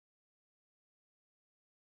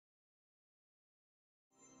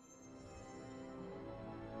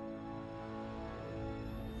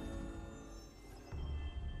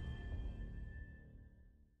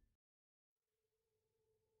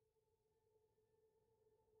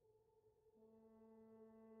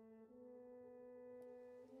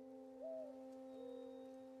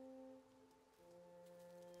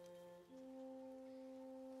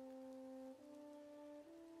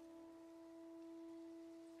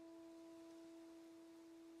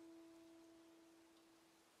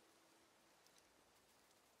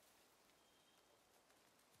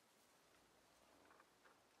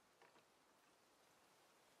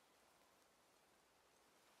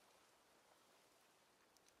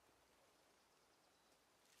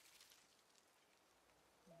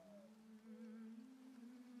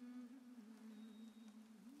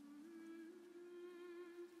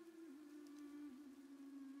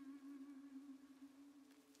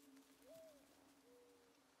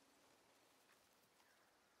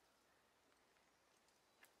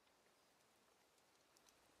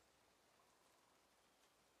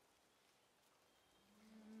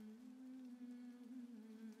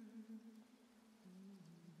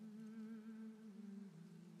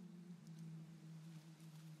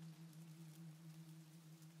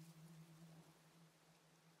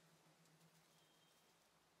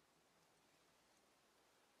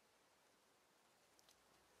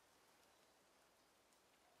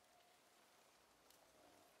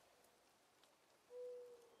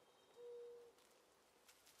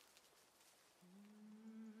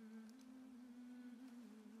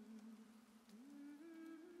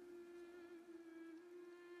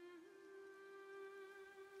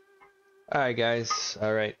Alright guys,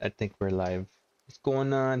 alright, I think we're live. What's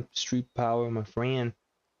going on? Street Power, my friend.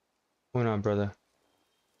 What's going on, brother?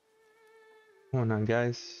 What's going on,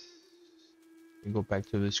 guys? We go back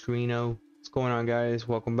to the screeno. What's going on, guys?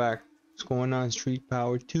 Welcome back. What's going on, Street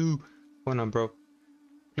Power 2? What's going on, bro?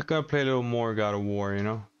 We're gonna play a little more God of War, you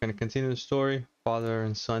know? Gonna continue the story. Father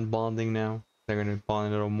and son bonding now. They're gonna bond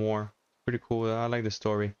a little more. Pretty cool. I like the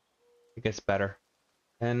story. It gets better.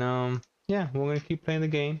 And yeah, we're gonna keep playing the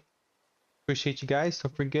game. Appreciate you guys.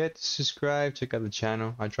 Don't forget to subscribe, check out the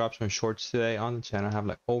channel. I dropped some shorts today on the channel. I have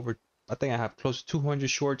like I think I have close to 200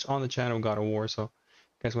 shorts on the channel God of War, so if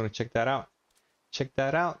you guys want to check that out, check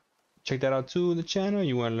that out. Check that out too, the channel.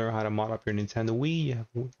 You want to learn how to mod up your Nintendo Wii. You have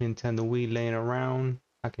Nintendo Wii laying around.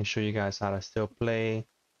 I can show you guys how to still play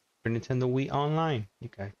your Nintendo Wii online. You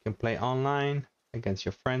guys can play online against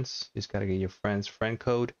your friends. You just gotta get your friend's friend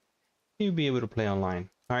code. You'll be able to play online.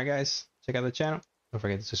 Alright guys, check out the channel. Don't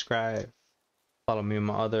forget to subscribe. Follow me on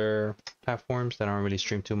my other platforms that I don't really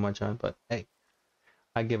stream too much on, but hey,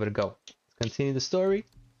 I give it a go. Let's continue the story.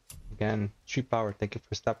 Again, Street Power, thank you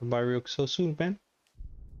for stopping by real so soon, man.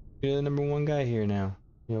 You're the #1 guy here now.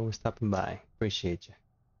 You're always stopping by. Appreciate you.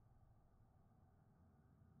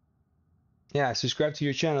 Yeah, subscribe to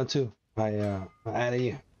your channel too. I added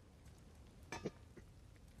you.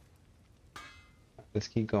 Let's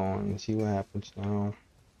keep going and see what happens now.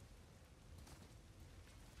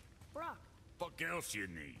 Brock, Fuck else you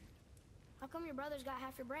need? how come your brother's got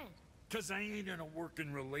half your brand? Cause I ain't in a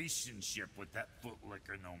working relationship with that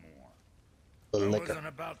footlicker no more. The I liquor. wasn't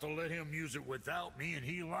about to let him use it without me, and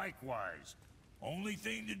he likewise. Only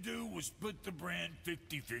thing to do was split the brand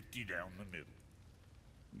 50-50 down the middle.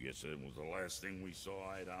 Guess that was the last thing we saw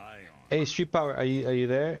eye to eye on. Hey, Street Power, are you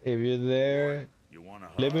there? If you're there, You wanna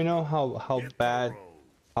let me hug? know how Hit the bad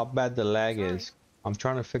road. the lag Sorry. is. I'm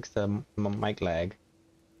trying to fix the mic lag.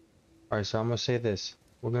 Alright, so I'm gonna say this.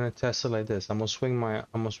 We're gonna test it like this. I'm gonna swing my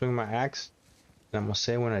axe, and I'm gonna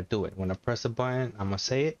say when I do it. When I press the button, I'm gonna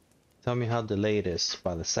say it. Tell me how delayed it is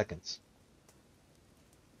by the seconds.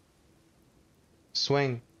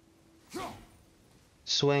 Swing.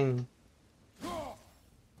 Swing.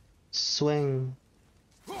 Swing.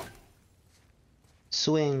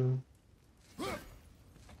 Swing.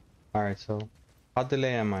 Alright, so how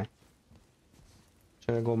delayed am I?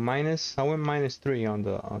 Should I go minus? I went -3 on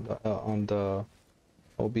the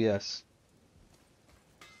OBS.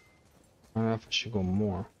 I don't know if I should go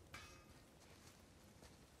more.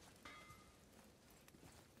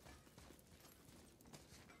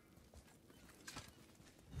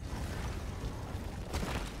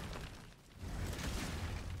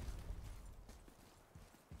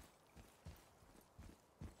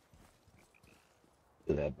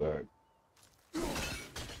 That bird.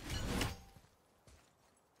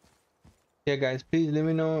 Yeah, guys, please let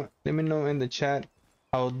me know in the chat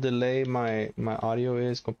how delayed my audio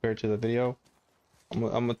is compared to the video. I'm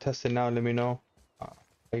gonna test it now. Let me know.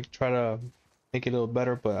 I try to make it a little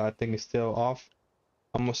better, but I think it's still off.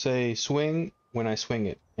 I'm gonna say swing when I swing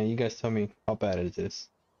it, and you guys tell me how bad it is.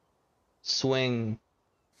 Swing.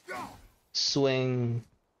 Swing.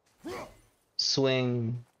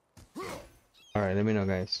 Swing. Alright, let me know,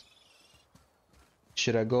 guys.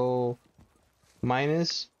 Should I go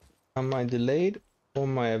minus on my delayed or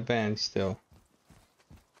my advanced still?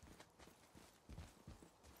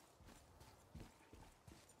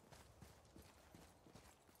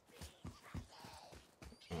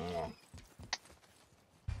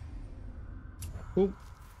 Oop.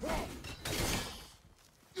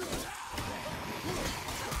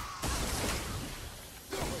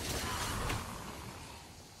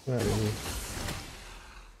 Where are you?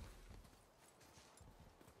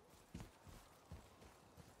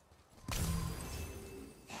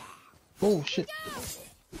 Oh shit! Where's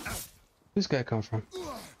this guy come from?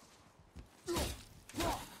 Good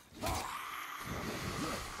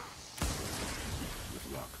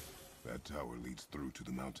luck. That tower leads through to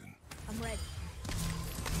the mountain. I'm ready.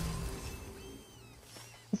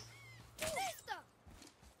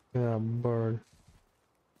 Yeah, bird.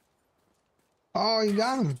 Oh, you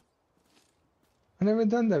got him! I never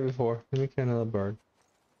done that before. Let me get another bird.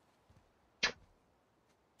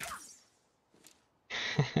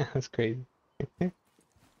 That's crazy.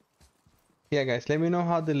 Yeah, guys, let me know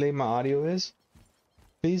how delayed my audio is,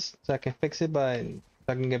 please, so I can fix it, so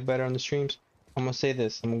I can get better on the streams. I'm gonna say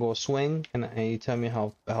this. I'm gonna go swing, and you tell me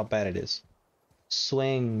how bad it is.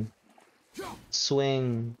 Swing,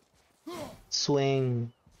 swing,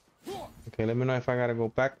 swing. Okay, let me know if I gotta go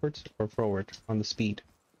backwards or forward on the speed.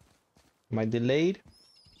 Am I delayed?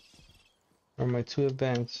 Or am I too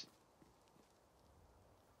advanced?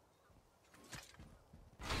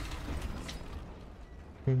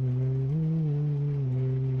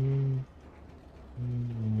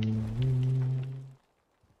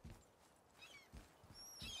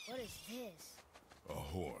 What is this? A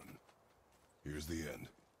horn. Here's the end.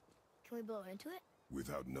 Can we blow into it?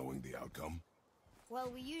 Without knowing the outcome, Well,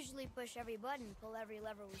 we usually push every button, pull every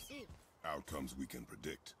lever we see. outcomes we can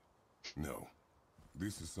predict. No,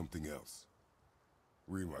 this is something else.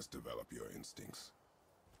 We must develop your instincts.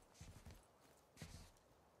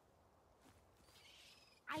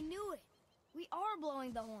 I knew it! We are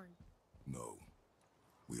blowing the horn. No,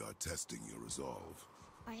 we are testing your resolve.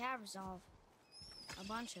 I have resolve. A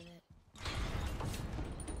bunch of it.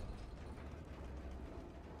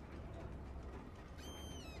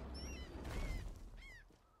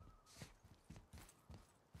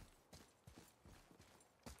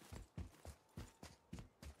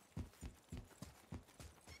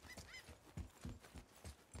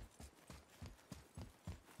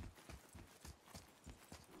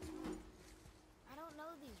 I don't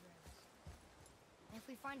know these riddles. If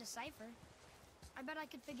we find a cipher, I bet I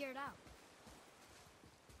could figure it out.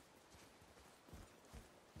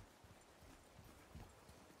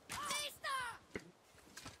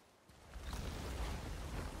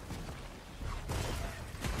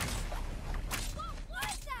 What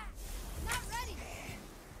is that? Not ready.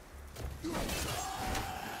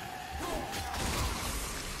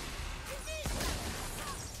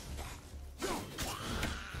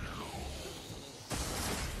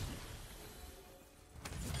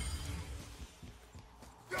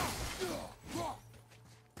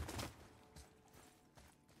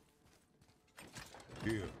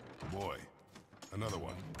 Here, boy. Another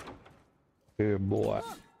one. Good boy.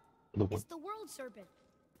 Look, The one it's the world serpent.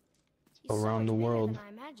 He's around the so much bigger world. than I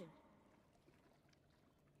imagined.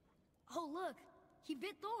 Oh, look. He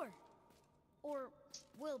bit Thor. Or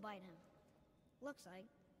will bite him. Looks like.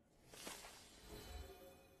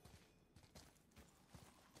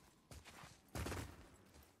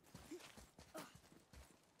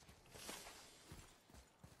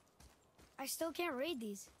 I still can't read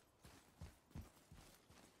these.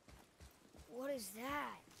 What is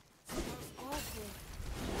that? That's awful.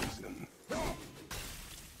 Poison.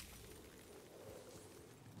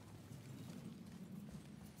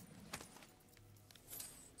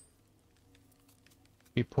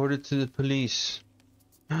 Report it to the police.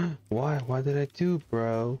 Why? Why did I do,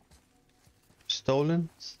 bro? Stolen?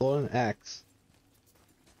 Stolen axe.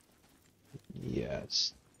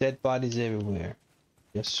 Yes. Dead bodies everywhere.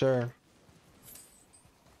 Yes, sir.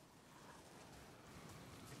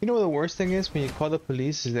 You know what the worst thing is? When you call the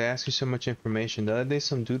police is they ask you so much information. The other day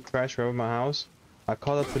some dude crashed right over my house. I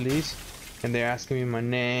called the police and they're asking me my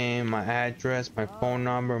name, my address, my phone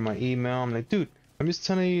number, my email. I'm like, dude, I'm just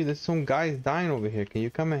telling you that some guy's dying over here. Can you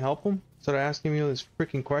come and help him? So they're asking me all these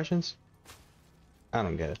freaking questions. I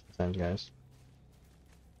don't get it sometimes, guys.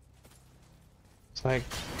 It's like,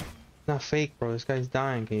 not fake, bro. This guy's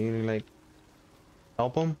dying. Can you like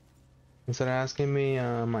help him? Instead of asking me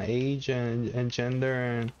my age and gender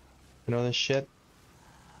and all this shit.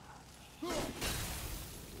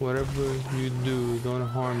 Whatever you do, don't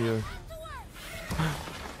harm you.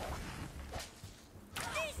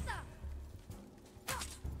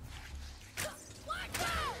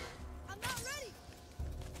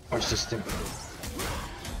 Watch this thing.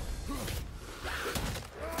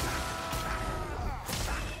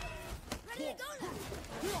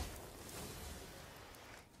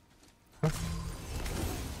 I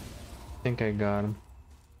think I got him.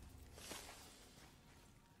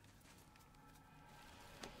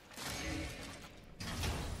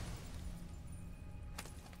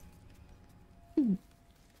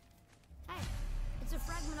 Hey, it's a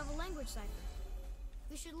fragment of a language cipher.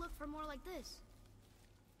 We should look for more like this.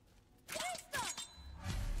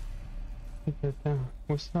 Take that down.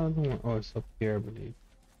 What's the other one? Oh, it's up here, I believe.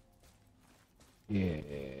 Yeah,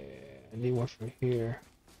 I need one from here.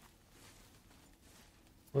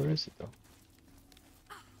 Where is it though?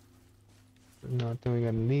 No, I think we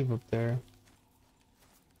gotta leave up there.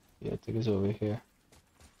 Yeah, I think it's over here.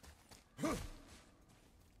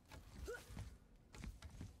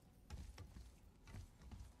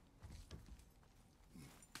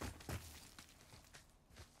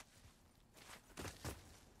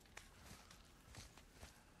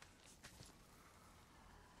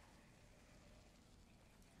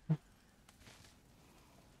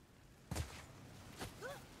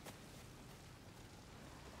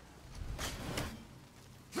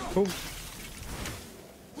 Oh.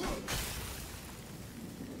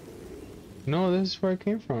 No, this is where I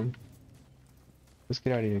came from. Let's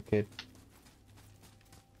get out of here, kid.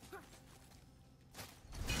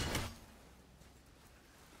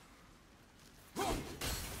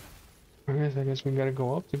 I guess we gotta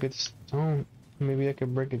go up to get stone. Maybe I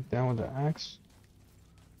could break it down with the axe.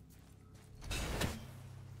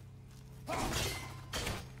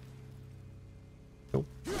 Nope.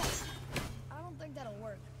 I don't think that'll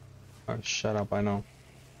work. Oh, shut up, I know.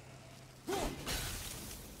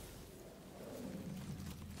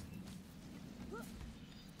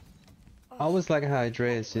 I always like how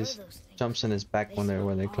Andreas just jumps in his back when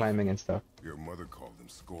they're climbing and stuff. Your mother called them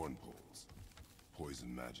scorn poles.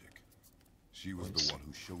 Poison magic. She was the one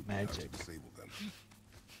who showed me how to disable them.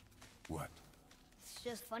 What? It's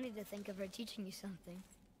just funny to think of her teaching you something.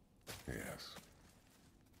 Yes.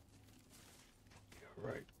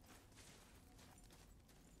 You're right.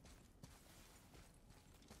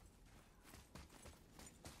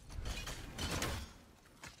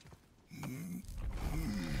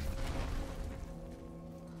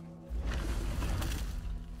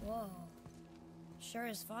 Whoa. Sure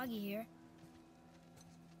is foggy here.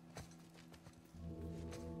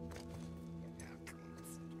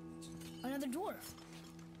 Another dwarf.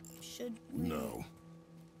 Should we... No.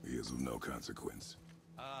 He is of no consequence.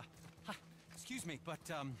 Excuse me, but,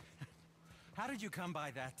 how did you come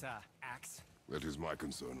by that, axe? That is my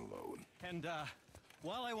concern alone. And,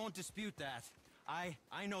 while I won't dispute that, I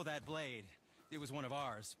know that blade. It was one of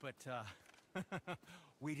ours, but,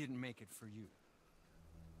 we didn't make it for you.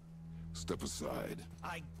 Step aside.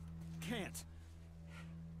 I can't.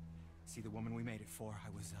 See, the woman we made it for,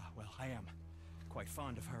 well, I am quite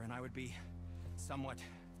fond of her, and I would be somewhat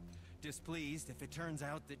displeased if it turns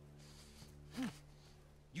out that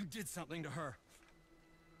you did something to her.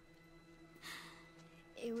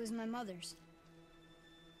 It was my mother's.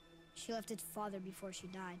 She left its father before she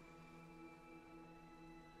died.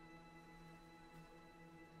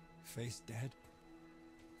 Face dead?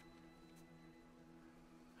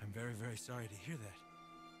 I'm very, very sorry to hear that.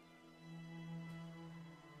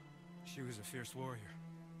 She was a fierce warrior.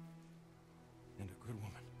 And a good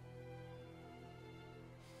woman.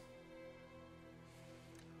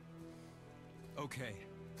 Okay.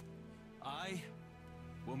 I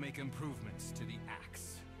will make improvements to the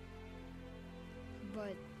axe.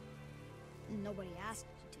 But nobody asked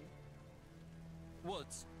you to. Well,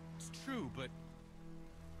 it's true, but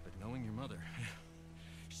knowing your mother,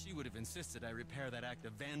 she would have insisted I repair that act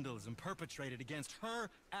of vandalism perpetrated against her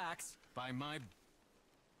axe by my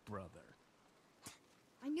brother.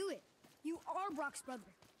 I knew it. You are Brock's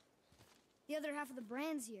brother. The other half of the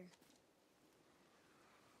brand's here.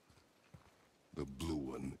 The blue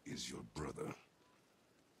one is your brother.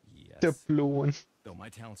 Yes. The blue one. Though my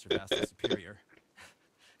talents are vastly superior.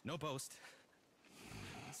 No boast.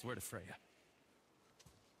 I swear to Freya.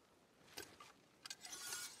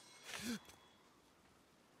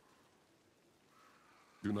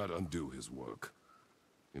 Do not undo his work.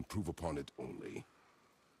 Improve upon it only.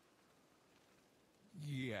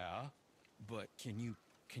 Yeah, but can you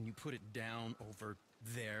put it down over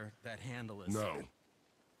there? That handle is No.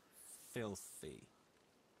 filthy.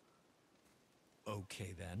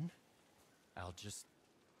 Okay then. I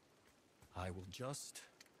will just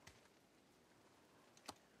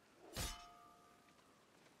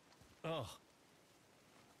Oh.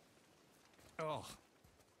 Oh.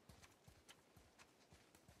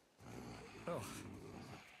 Oh.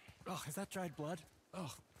 Oh, is that dried blood?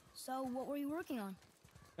 Oh. So, what were you working on?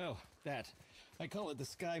 Oh, that. I call it the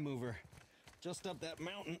Sky Mover. Just up that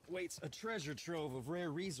mountain waits a treasure trove of rare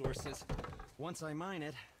resources. Once I mine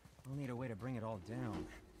it, I'll need a way to bring it all down.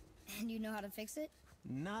 And you know how to fix it?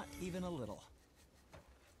 Not even a little.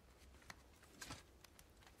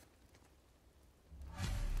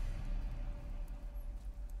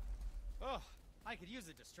 Oh, I could use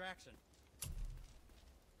a distraction.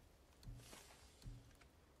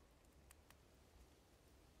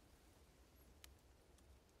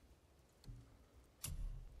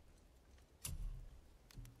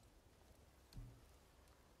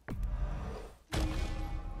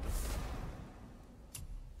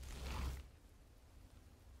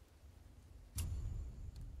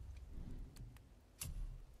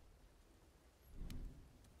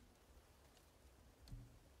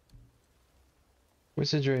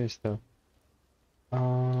 What's the Dre's though?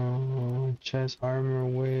 Chest armor,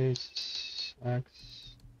 waist,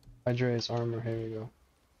 axe. Andreas armor, here we go.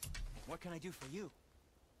 What can I do for you?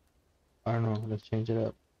 I don't know, let's change it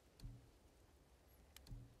up.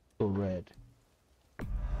 Go red.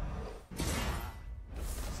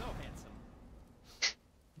 So handsome.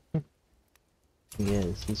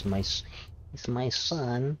 Yes, he's my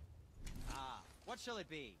son. Ah, what shall it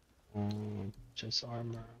be? Chest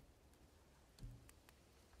armor.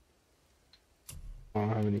 I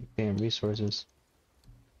don't have any damn resources.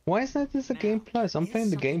 Why is not this a Game Plus? I'm playing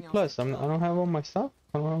the Game Plus. I don't have all my stuff.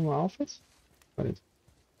 I don't have my outfits. What is?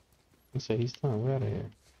 Let's say he's done. We're out of here.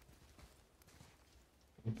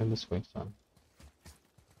 Open this way, son.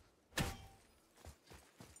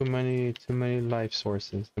 Too many life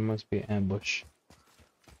sources. There must be an ambush.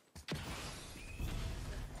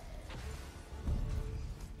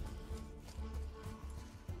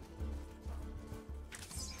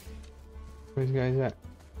 Where's these guys at?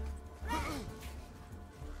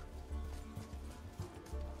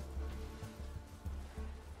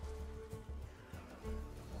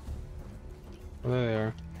 Oh, there they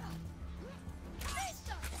are.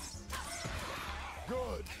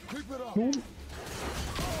 Good. Keep it up. Ooh.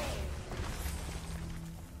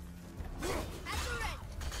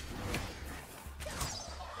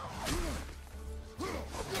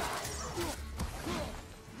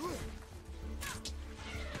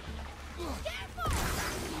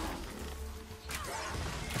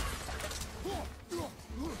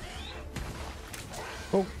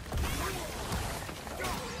 Oh.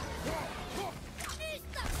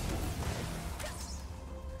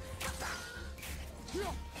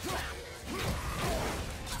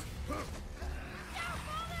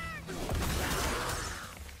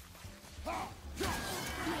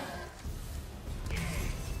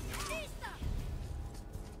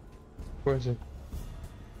 Where is it?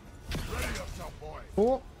 Ready yourself, boy.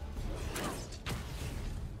 Oh.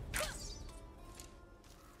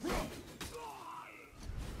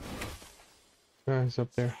 Guys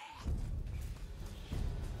up there.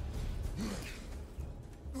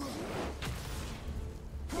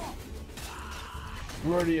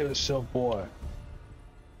 Ready yourself, boy.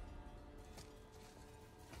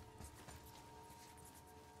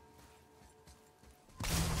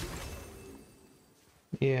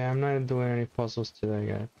 Yeah, I'm not doing any puzzles today,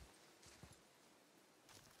 guys.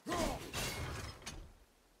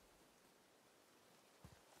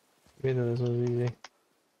 Maybe this was easy.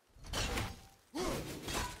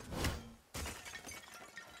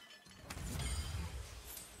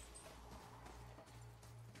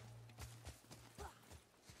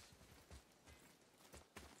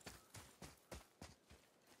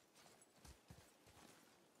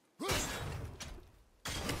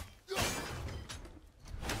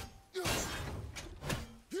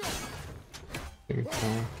 Take it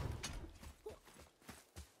down.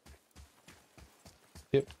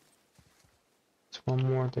 Yep. There's one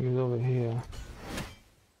more thing is over here.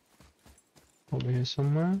 Over here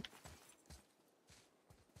somewhere.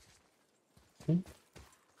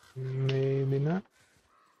 Maybe not.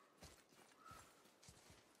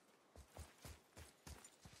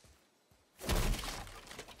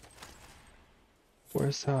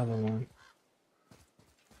 Where's the other one?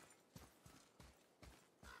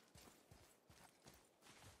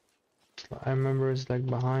 I remember it's like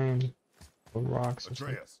behind the rocks.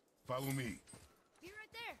 Atreus, follow me. Be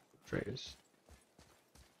right there. Trace.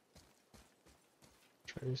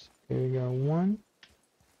 Trace. Here we got one.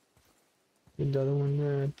 The other one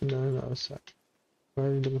there. And then on the other side. Where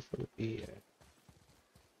are you looking for the B at?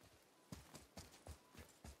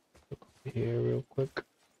 Look over here real quick.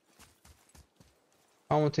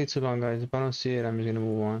 I won't take too long, guys. If I don't see it, I'm just gonna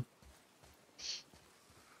move on.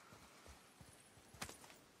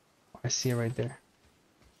 I see it right there.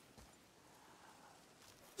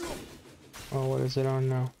 Oh, what is it on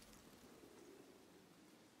now?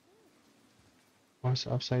 Oh, it's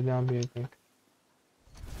upside down B, I think.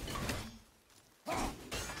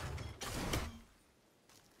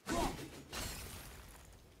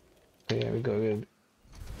 Okay, yeah, we go good.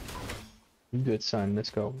 Good, son. Let's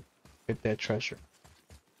go. Get that treasure.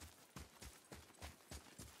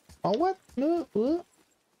 Oh, what?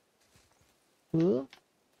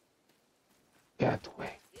 Get out the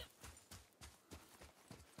way.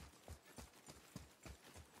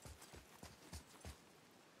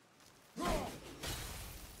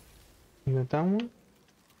 Is that that one?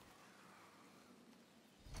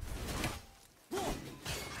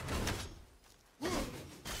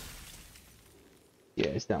 Yeah,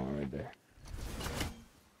 it's that one right there.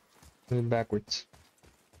 Move backwards.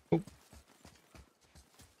 Oh.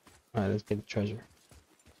 Alright, let's get the treasure.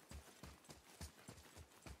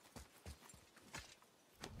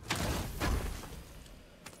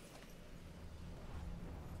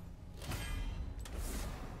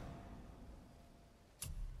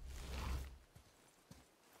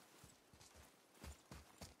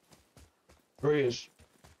 Where he is?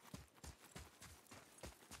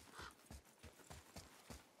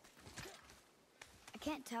 I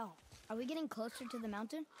can't tell. Are we getting closer to the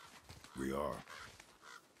mountain? We are.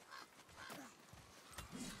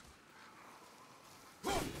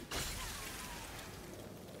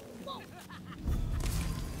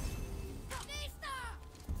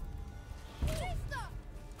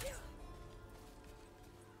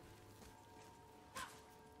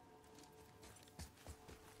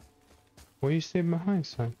 Where you stay behind,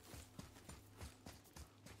 son?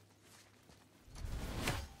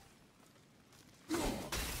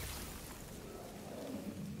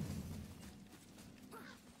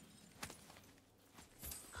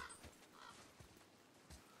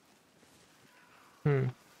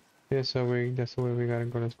 Yeah, so that's the way we gotta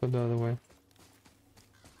go. Let's go the other way.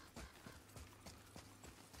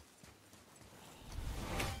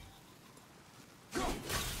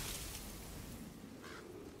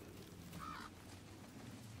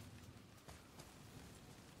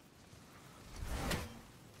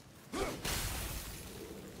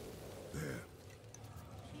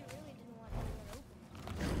 She really didn't want anyone open.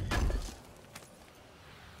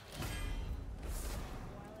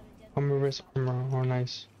 While at a deadly I'm a risk armor. Oh,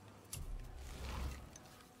 nice.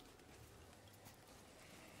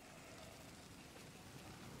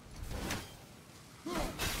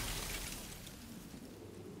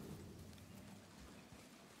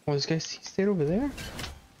 Oh, this guy stayed over there?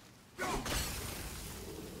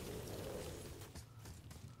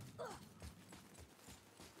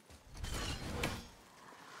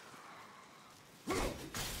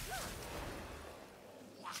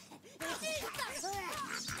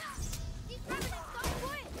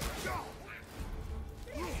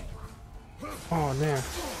 Oh, damn.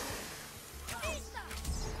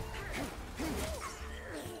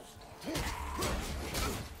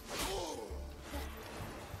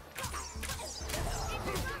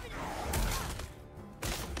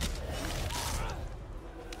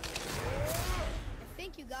 I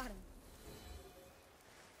think you got him.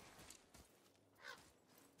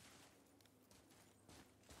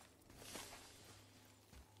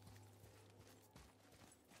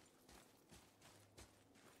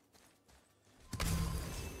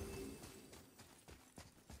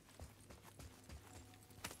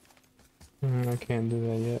 I can't do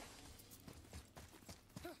that yet.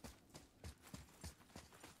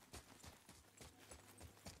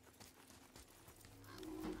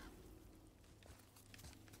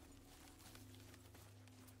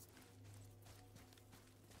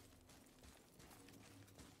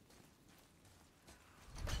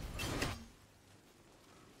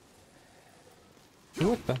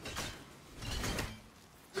 What the?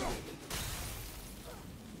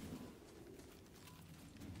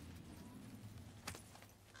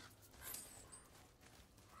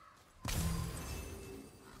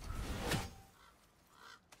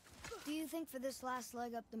 Do you think for this last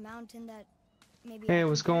leg up the mountain that maybe Hey, I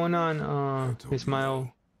what's can going join you? on?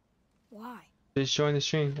 Ismail. Why? Just join the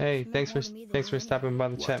stream. Hey, You meant thanks more for to me than thanks you for anyway. stopping by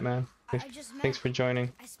the What? chat, man. I just meant Thanks for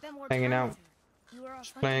joining. I spent more hanging time out. with her. You were our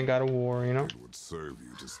friend. Playing God of War, you know? It would serve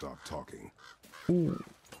you to stop talking. Ooh.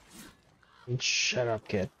 Shut up,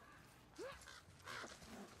 kid.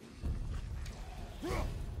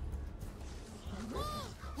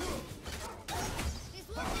 These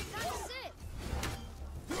looks like kinda sick.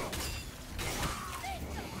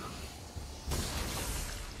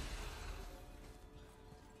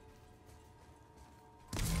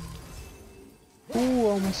 Ooh,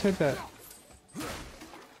 almost hit that.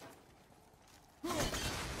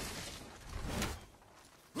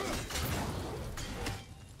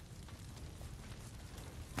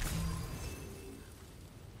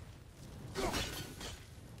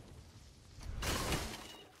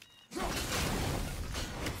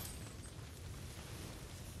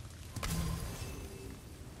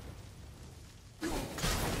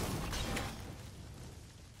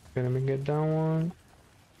 Okay, let me get down one.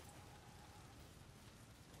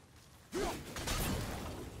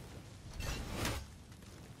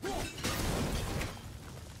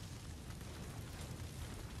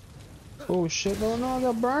 Oh shit, no, I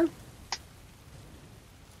got burned.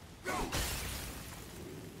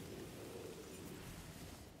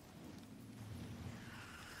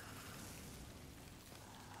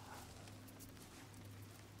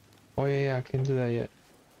 Oh yeah, I can't do that yet.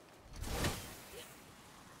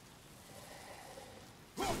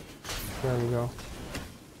 There we go.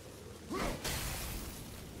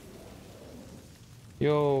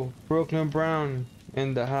 Yo, Brooklyn Brown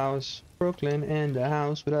in the house. Brooklyn in the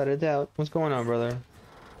house, without a doubt. What's going on, brother?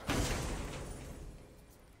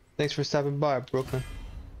 Thanks for stopping by, Brooklyn.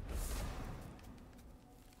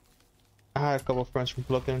 I had a couple friends from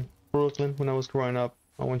Brooklyn when I was growing up.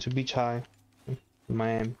 I went to Beach High in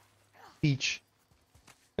Miami Beach.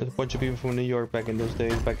 There's a bunch of people from New York back in those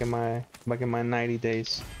days, back in my 90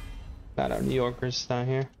 days. A lot of New Yorkers down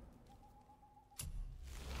here.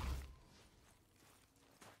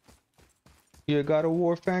 You a God of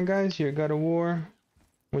War fan, guys? You a God of War?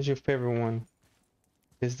 What's your favorite one?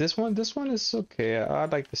 Is this one? This one is okay. I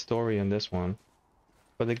like the story in this one,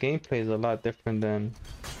 but the gameplay is a lot different than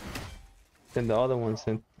than the other ones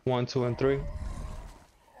in 1, 2, and 3.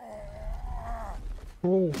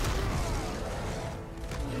 Oh.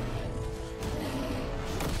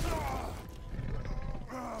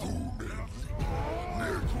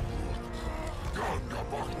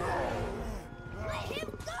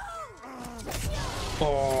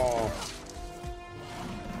 Oh.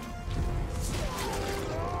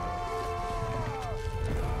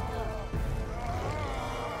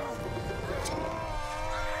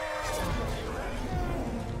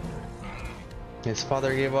 His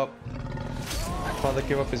father gave up. Father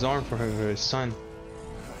gave up his arm for his son.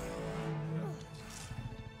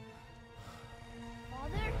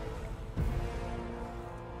 Father?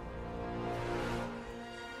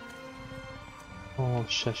 Oh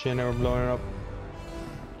shit, she never blown it up.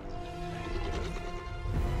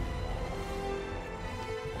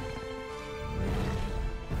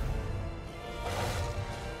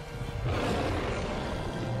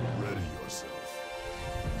 Ready yourself.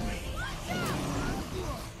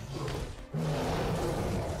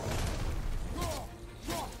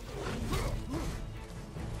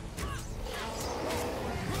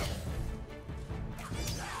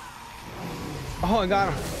 Oh, I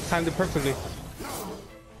got him. Timed it perfectly.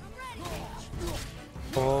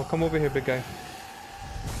 Oh, come over here, big guy.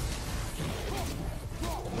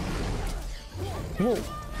 Whoa.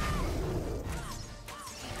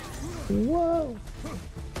 Whoa.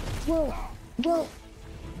 Whoa. Whoa.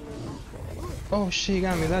 Oh, shit, he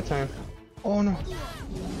got me that time. Oh, no.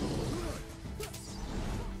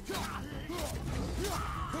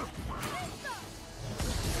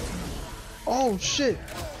 Oh, shit.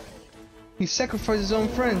 He sacrificed his own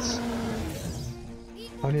friends.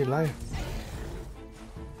 I need life.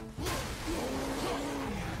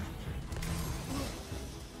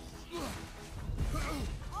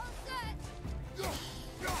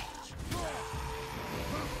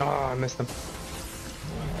 Ah, I missed him.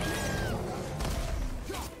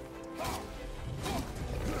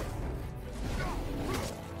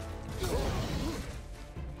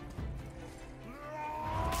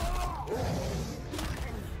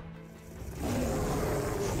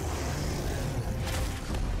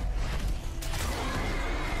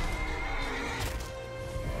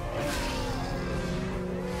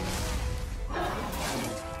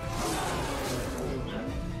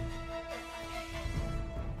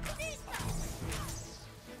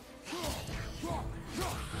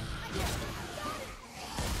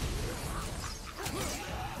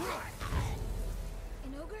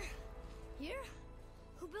 An ogre? Here?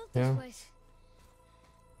 Who built Yeah. this place?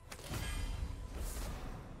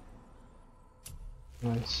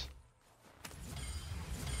 Nice.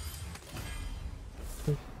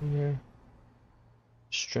 Yeah.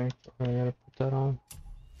 Strength. I gotta put that on.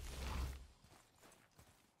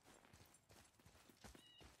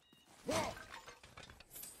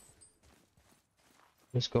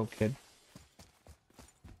 Let's go, kid.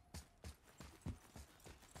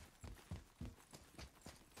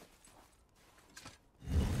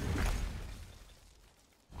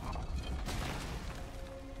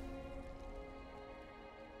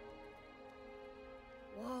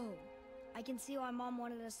 Whoa. I can see why Mom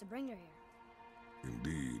wanted us to bring her here.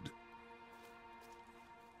 Indeed.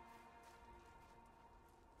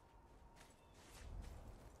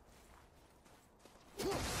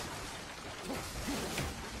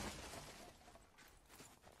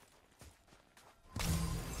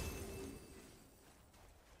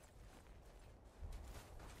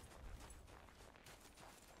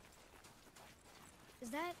 Is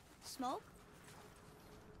that smoke?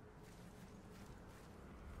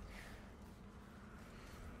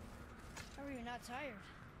 How are you not tired?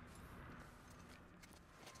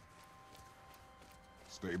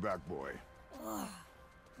 Stay back, boy. Ugh.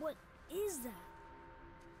 What is that?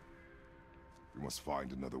 We must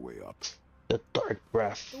find another way up. The dark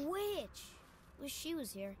breath. The witch! Wish she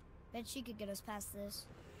was here. Bet she could get us past this.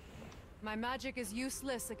 My magic is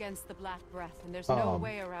useless against the Black Breath, and there's no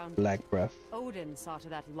way around it. Black breath. Odin saw to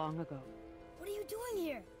that long ago. What are you doing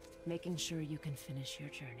here? Making sure you can finish your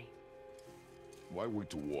journey. Why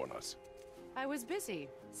wait to warn us? I was busy,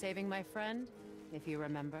 saving my friend, if you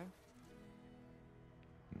remember.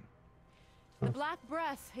 The Black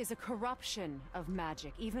Breath is a corruption of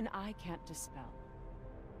magic even I can't dispel.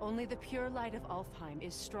 Only the pure light of Alfheim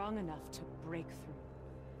is strong enough to break through.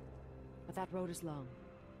 But that road is long.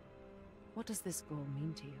 What does this goal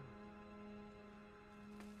mean to you?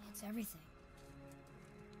 It's everything.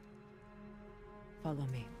 Follow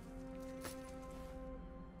me.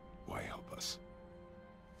 Why help us?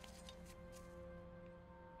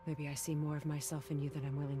 Maybe I see more of myself in you than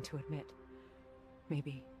I'm willing to admit.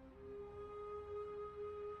 Maybe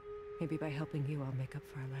Maybe by helping you, I'll make up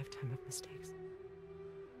for a lifetime of mistakes.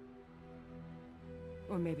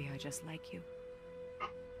 Or maybe I just like you.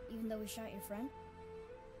 Even though we shot your friend?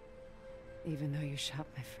 Even though you shot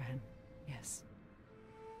my friend, yes.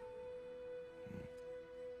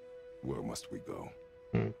 Where must we go?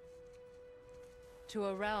 To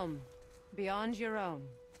a realm beyond your own.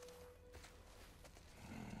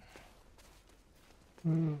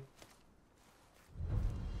 No.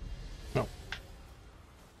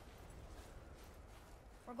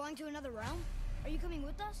 We're going to another realm? Are you coming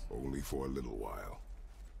with us? Only for a little while.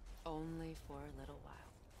 Only for a little while.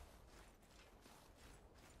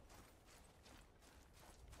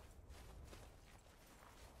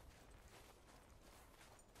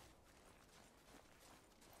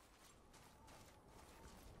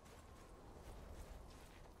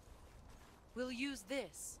 We'll use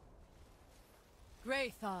this.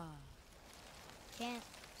 Graythaw. Can't.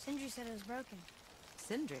 Sindri said it was broken.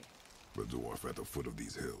 Sindri? The dwarf at the foot of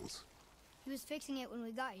these hills. He was fixing it when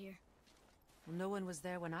we got here. Well, no one was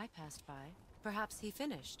there when I passed by. Perhaps he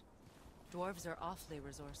finished. Dwarves are awfully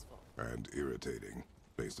resourceful. And irritating,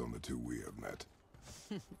 based on the two we have met.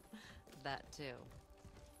 That too.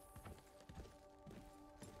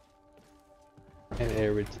 And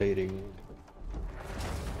irritating.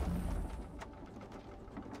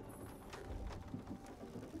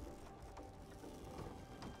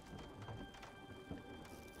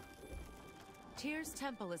 Tyr's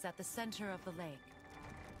temple is at the center of the lake.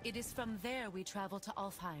 It is from there we travel to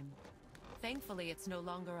Alfheim. Thankfully, it's no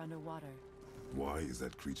longer underwater. Why is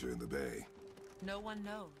that creature in the bay? No one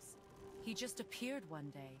knows. He just appeared one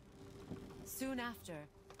day. Soon after,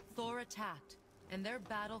 Thor attacked, and their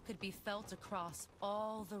battle could be felt across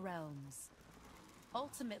all the realms.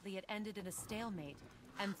 Ultimately, it ended in a stalemate,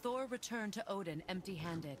 and Thor returned to Odin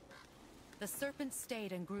empty-handed. The serpent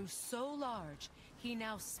stayed and grew so large, he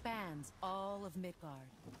now spans all of Midgard.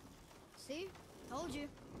 See? Told you.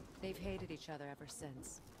 They've hated each other ever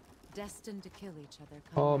since. Destined to kill each other.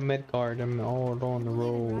 Oh, Midgard, I'm all on the Believe in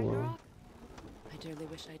roll. Ragnarok? I dearly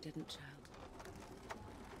wish I didn't, child.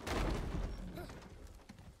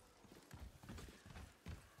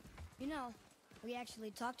 You know, we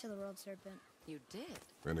actually talked to the world serpent. You did?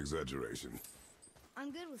 An exaggeration.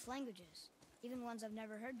 I'm good with languages, even ones I've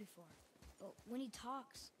never heard before. But when he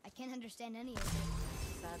talks, I can't understand any of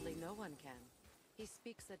it. Sadly, no one can. He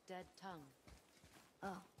speaks a dead tongue.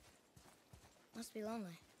 Oh. Must be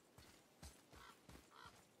lonely.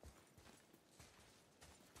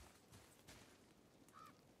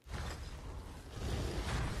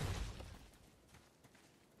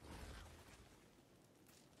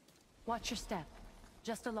 Watch your step.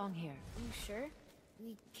 Just along here. You sure?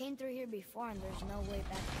 We came through here before and there's no way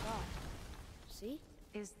back across. See?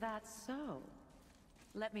 Is that so?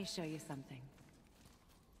 Let me show you something.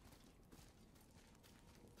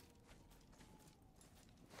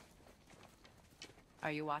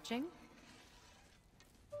 Are you watching?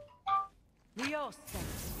 Rios.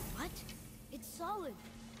 What? It's solid.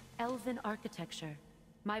 Elven architecture.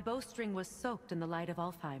 My bowstring was soaked in the light of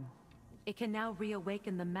Alfheim. It can now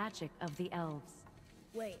reawaken the magic of the elves.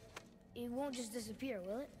 Wait, it won't just disappear,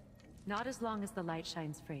 will it? Not as long as the light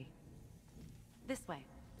shines free. This way.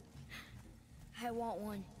 I want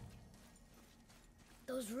one.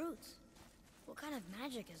 Those roots. What kind of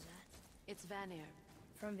magic is that? It's Vanir.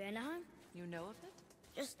 From Vanaheim? You know of it?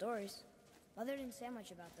 Just stories. Mother didn't say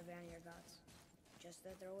much about the Vanir gods. Just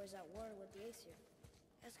that they're always at war with the Aesir.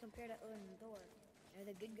 As compared to Odin and Thor, they're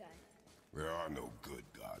the good guy. There are no good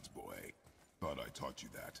gods, boy. Thought I taught you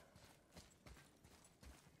that.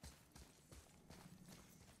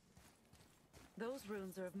 Those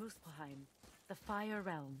runes are of Muspelheim, the Fire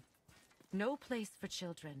Realm. No place for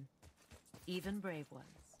children, even brave ones.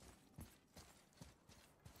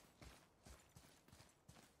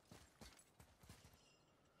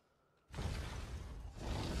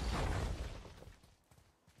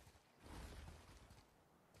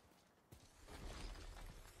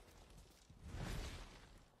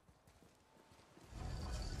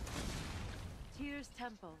 Tyr's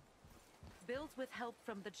temple. Built with help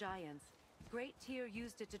from the giants, Great Tyr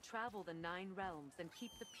used it to travel the 9 realms and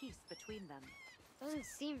keep the peace between them. Doesn't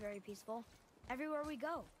seem very peaceful. Everywhere we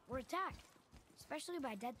go, we're attacked. Especially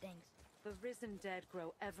by dead things. The risen dead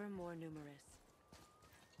grow ever more numerous.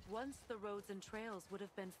 Once the roads and trails would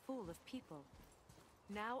have been full of people.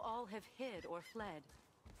 Now all have hid or fled,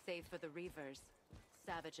 save for the Reavers,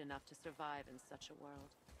 savage enough to survive in such a world.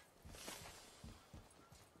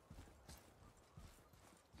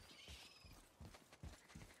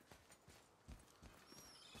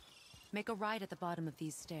 Make a right at the bottom of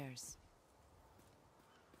these stairs.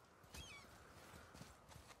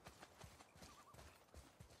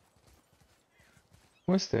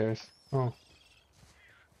 What's theirs? Oh.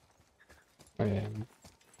 Oh yeah.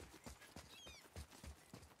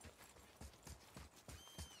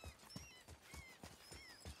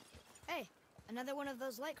 Hey, another one of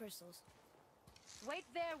those light crystals. Wait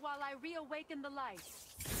there while I reawaken the light.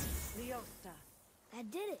 Leosta.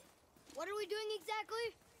 That did it. What are we doing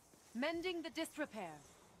exactly? Mending the disrepair.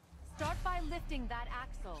 Start by lifting that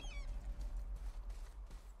axle.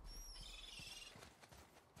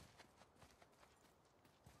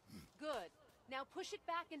 Good. Now push it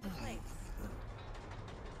back into place.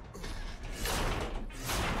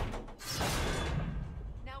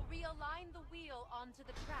 Now realign the wheel onto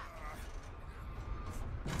the track.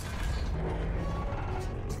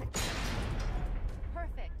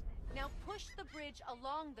 Perfect. Now push the bridge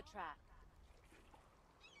along the track.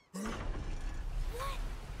 What?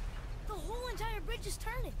 The whole entire bridge is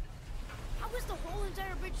turning. How is the whole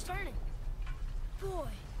entire bridge turning? Boy,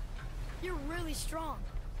 you're really strong.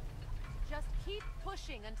 Just keep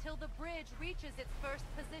pushing until the bridge reaches its first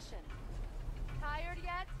position. Tired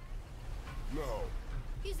yet? No.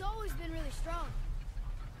 He's always been really strong.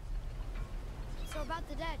 So about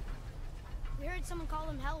the dead. We heard someone call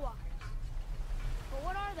them Hellwalkers. But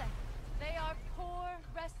what are they? They are poor,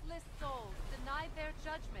 restless souls, denied their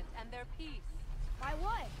judgment and their peace. By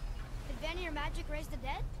what? Did Vanir magic raise the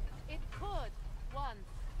dead? It could, once.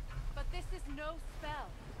 But this is no spell.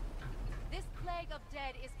 This plague of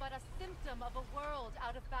dead is but a symptom of a world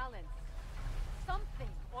out of balance. Something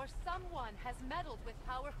or someone has meddled with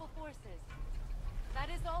powerful forces. That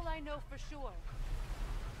is all I know for sure.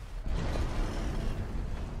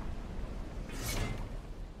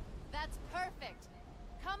 That's perfect.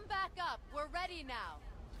 Come back up. We're ready now.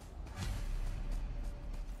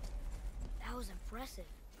 That was impressive.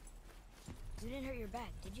 You didn't hurt your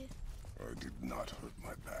back, did you? I did not hurt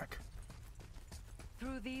my back.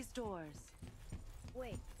 Through these doors.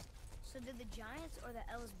 Wait, so did the Giants or the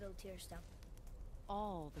Elves build Tyr's temple?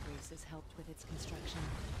 All the races helped with its construction.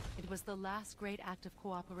 It was the last great act of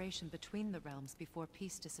cooperation between the realms before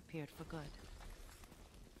peace disappeared for good.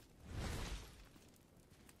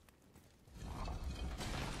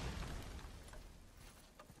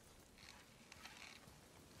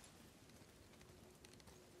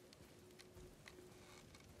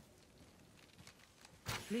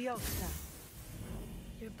 Leosta.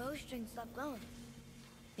 Your bowstring stopped glowing.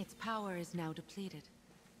 Its power is now depleted.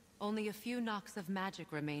 Only a few knocks of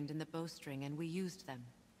magic remained in the bowstring, and we used them.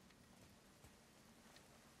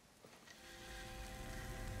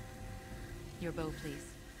 Your bow, please.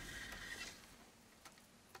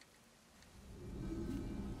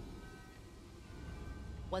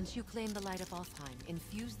 Once you claim the Light of Alfheim,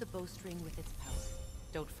 infuse the bowstring with its power.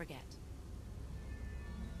 Don't forget.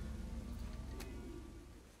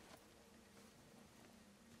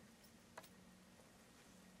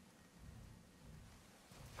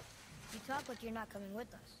 You talk like you're not coming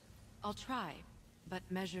with us. I'll try, but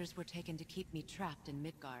measures were taken to keep me trapped in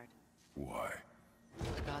Midgard. Why?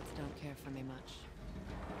 The gods don't care for me much.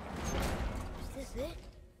 Is this it?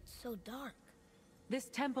 It's so dark. This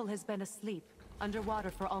temple has been asleep,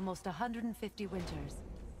 underwater for almost 150 winters.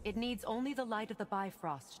 It needs only the light of the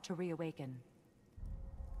Bifrost to reawaken.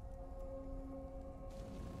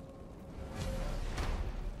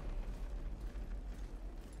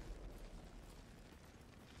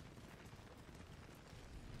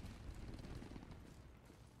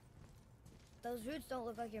 Those roots don't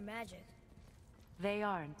look like your magic. They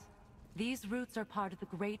aren't. These roots are part of the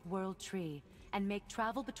Great World Tree, and make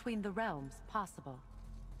travel between the realms possible.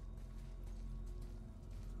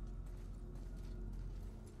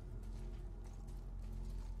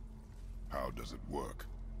 How does it work?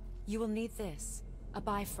 You will need this, a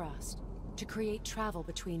Bifrost, to create travel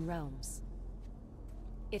between realms.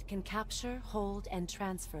 It can capture, hold, and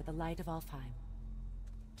transfer the light of Alfheim.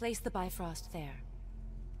 Place the Bifrost there.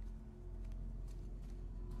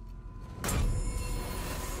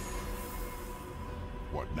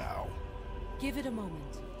 What now? Give it a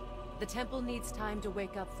moment. The temple needs time to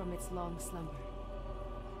wake up from its long slumber.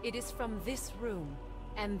 It is from this room,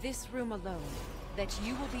 and this room alone, that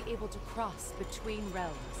you will be able to cross between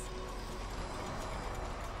realms.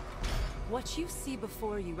 What you see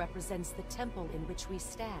before you represents the temple in which we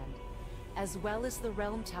stand, as well as the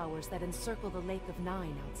realm towers that encircle the Lake of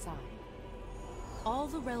Nine outside. All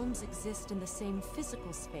the realms exist in the same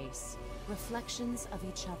physical space, reflections of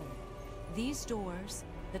each other. These doors,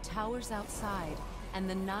 the towers outside, and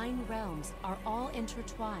the 9 realms are all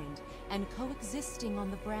intertwined and coexisting on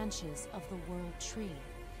the branches of the World Tree,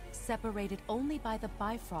 separated only by the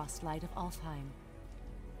Bifrost light of Alfheim.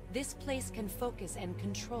 This place can focus and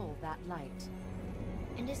control that light.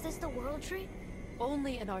 And is this the World Tree?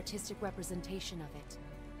 only an artistic representation of it.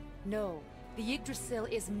 No, the Yggdrasil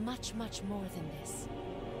is much, much more than this.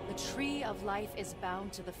 The tree of life is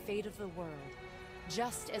bound to the fate of the world,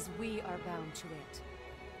 just as we are bound to it.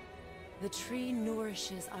 The tree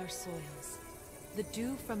nourishes our soils. The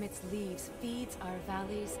dew from its leaves feeds our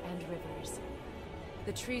valleys and rivers.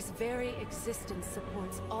 The tree's very existence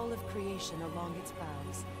supports all of creation along its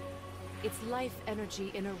boughs. Its life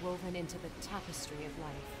energy interwoven into the tapestry of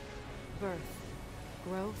life. Birth,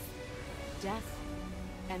 growth, death,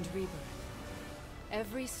 and rebirth.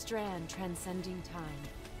 Every strand transcending time,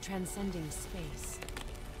 transcending space.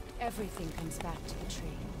 Everything comes back to the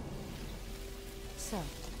tree. So,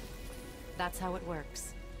 that's how it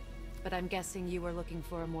works. But I'm guessing you were looking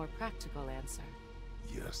for a more practical answer.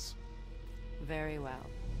 Yes. Very well.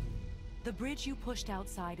 The bridge you pushed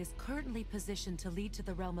outside is currently positioned to lead to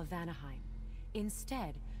the realm of Vanaheim.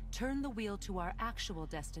 Instead, turn the wheel to our actual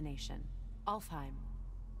destination, Alfheim.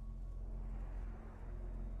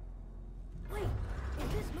 Wait,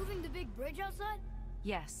 is this moving the big bridge outside?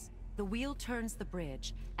 Yes. The wheel turns the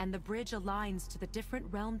bridge, and the bridge aligns to the different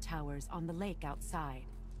realm towers on the lake outside.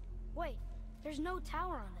 Wait, there's no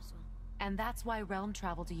tower on this one. And that's why realm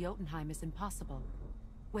travel to Jotunheim is impossible.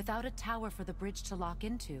 Without a tower for the bridge to lock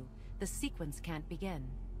into, the sequence can't begin.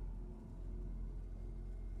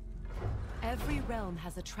 Every realm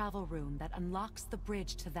has a travel rune that unlocks the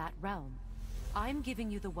bridge to that realm. I'm giving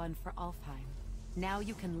you the one for Alfheim. Now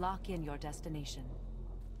you can lock in your destination.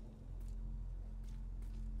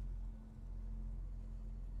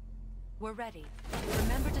 We're ready.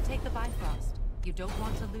 Remember to take the Bifrost. You don't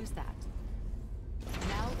want to lose that.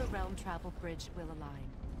 Now the realm travel bridge will align,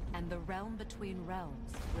 and the realm between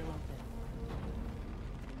realms will open.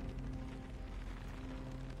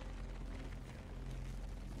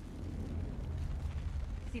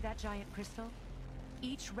 See that giant crystal?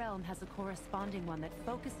 Each realm has a corresponding one that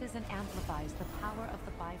focuses and amplifies the power of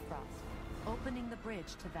the Bifrost, opening the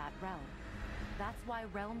bridge to that realm. That's why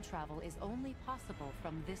realm travel is only possible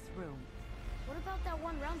from this room. What about that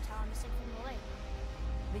one realm tower missing from the lake?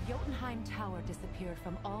 The Jotunheim Tower disappeared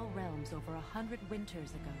from all realms over 100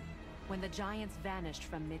 winters ago, when the giants vanished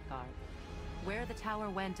from Midgard. Where the tower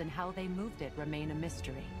went and how they moved it remain a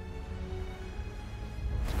mystery.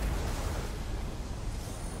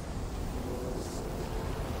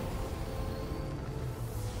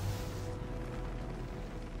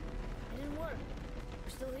 It didn't work. We're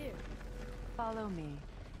still here. Follow me.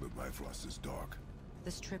 The Bifrost is dark.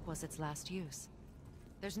 This trip was its last use.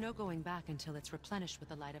 There's no going back until it's replenished with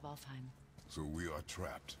the light of Alfheim. So we are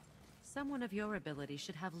trapped. Someone of your ability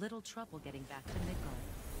should have little trouble getting back to Midgard.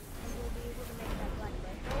 And we'll be able to make that black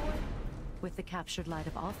bed go away? With the captured light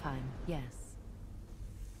of Alfheim, yes.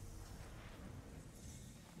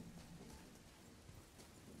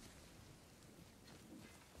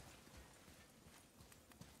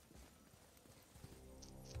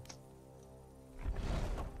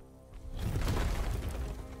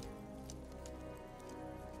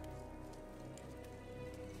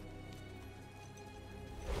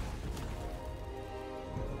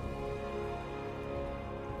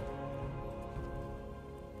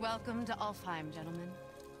 Welcome to Alfheim, gentlemen.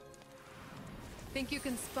 Think you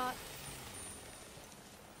can spot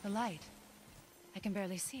the light? I can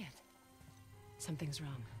barely see it. Something's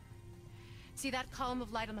wrong. See that column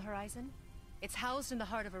of light on the horizon? It's housed in the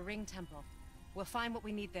heart of a ring temple. We'll find what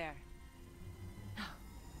we need there. No.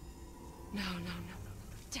 No.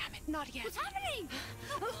 Damn it, not yet. What's happening?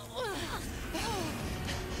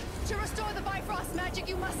 To restore the Bifrost magic,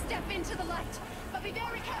 you must step into the light. But be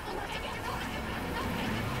very careful not to get caught.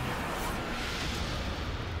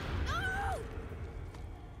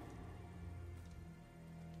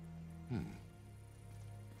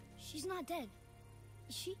 She's not dead.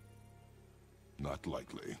 Is she? Not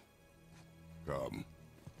likely. Come.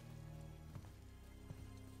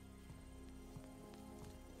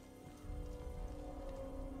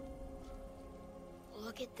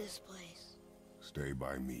 Look at this place. Stay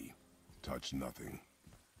by me. Touch nothing.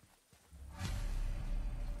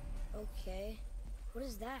 Okay. What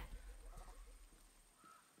is that?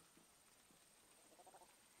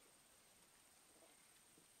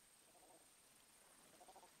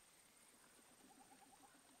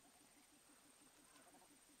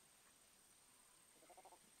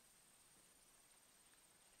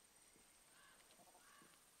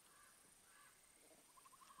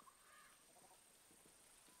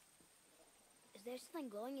 Is there something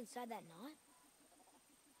glowing inside that knot?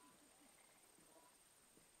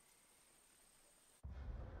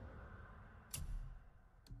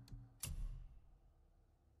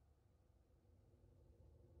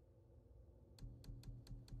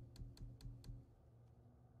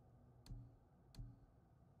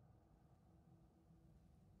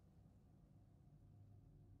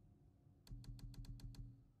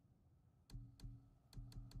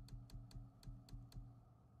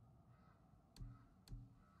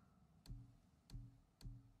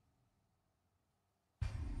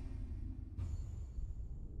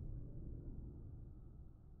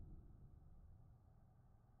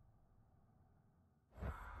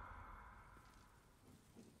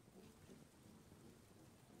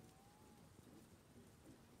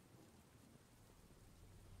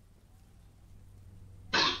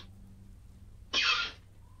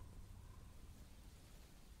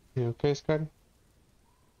 You okay, Scotty?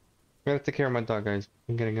 I gotta take care of my dog, guys.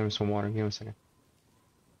 I'm gonna give him some water. Give him a second.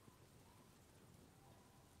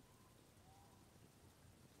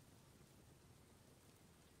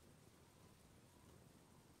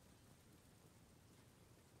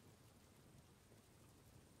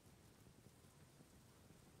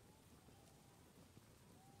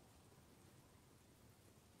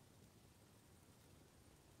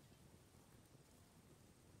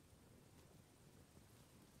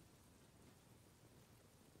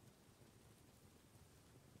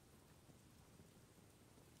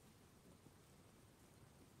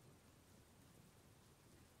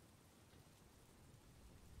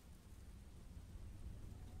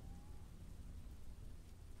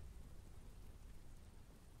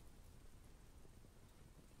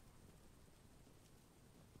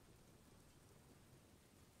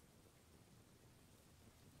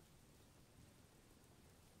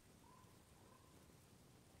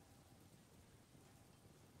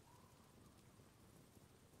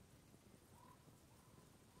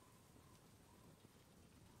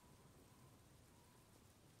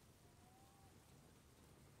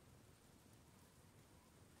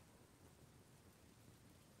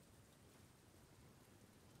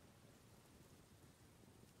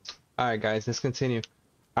 Alright guys, let's continue.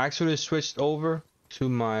 I actually switched over to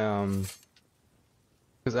my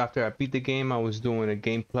because after I beat the game I was doing a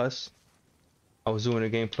game plus. I was doing a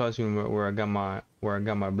game plus where I got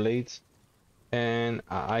my blades. And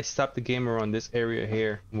I stopped the game around this area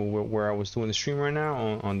here where I was doing the stream right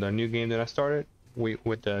now on the new game that I started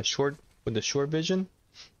with the short vision,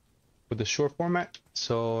 with the short format.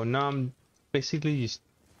 So now I'm basically just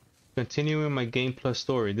continuing my game plus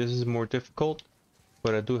story. This is more difficult,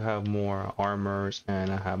 but I do have more armors and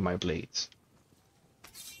I have my blades.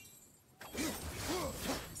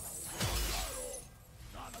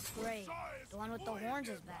 Great. The one with the horns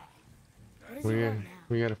is back. What is he want now?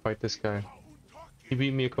 We gotta fight this guy. He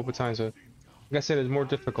beat me a couple times. Like I said, it's more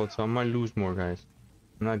difficult, so I might lose more, guys.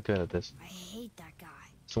 I'm not good at this. I hate that guy.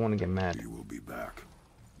 Just want to get mad. You will be back.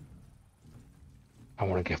 I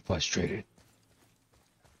want to get frustrated.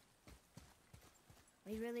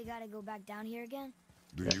 We really gotta go back down here again?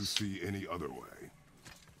 Do you see any other way?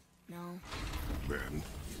 No. Then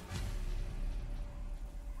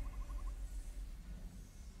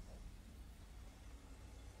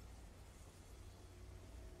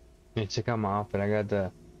Yeah, check out my outfit. I got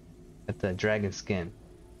the dragon skin.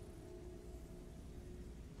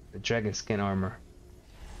 The dragon skin armor.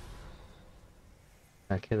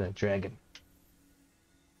 I kill that dragon.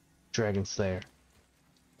 Dragon Slayer.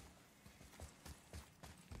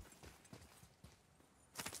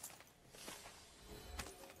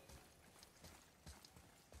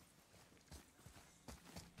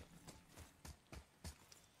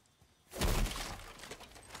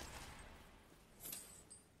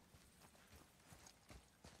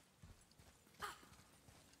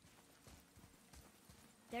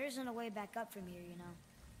 There isn't a way back up from here, you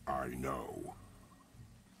know. I know.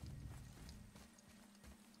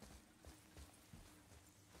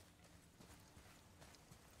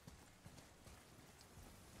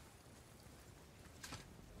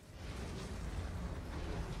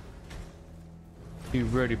 Be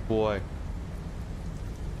ready, boy.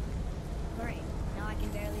 Great. Now I can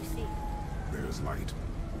barely see. There's light.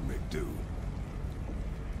 We'll make do.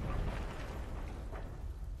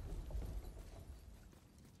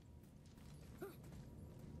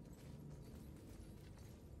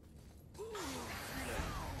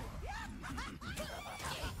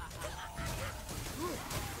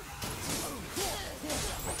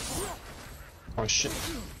 Oh shit.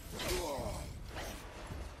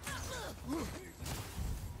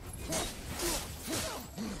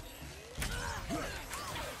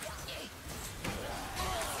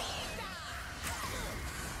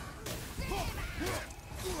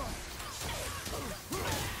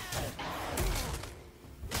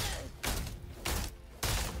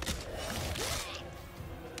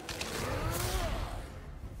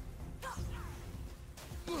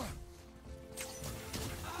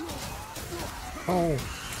 Oh.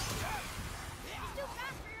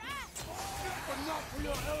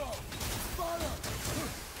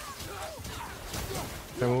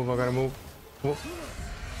 I gotta move. Whoa.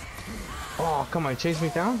 Oh, come on, chase me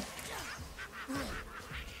down?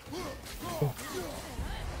 Oh.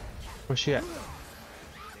 Where's she at?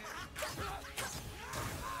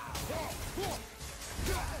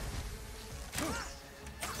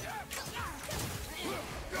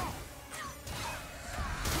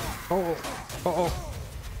 Oh, oh.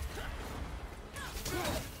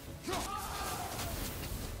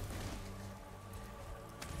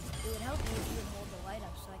 It would help me if you would hold the light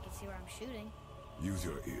up so I could Use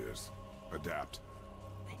your ears. Adapt.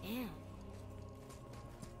 I am.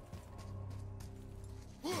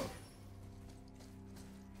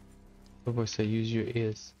 What was say? Use your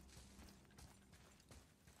ears.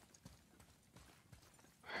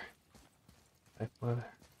 Like what?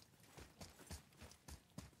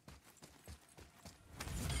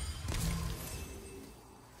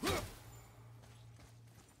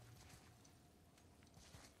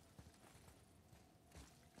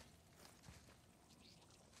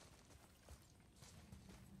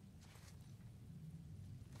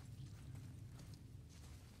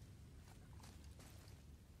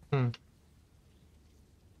 All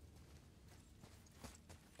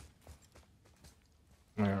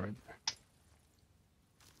right.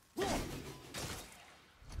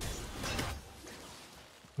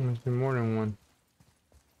 There's been more than one.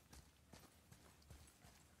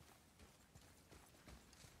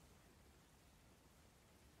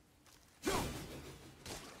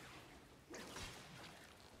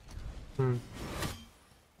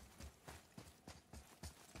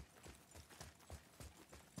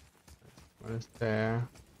 What is there?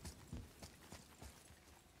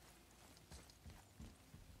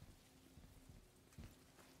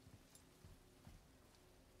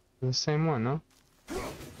 The same one, no?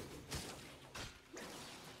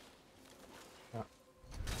 Yeah.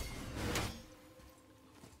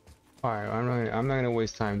 Alright, I'm not gonna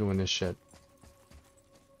waste time doing this shit.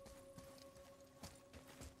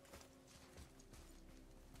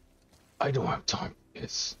 I don't have time for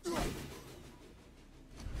this.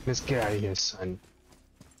 Let's get out of here, son.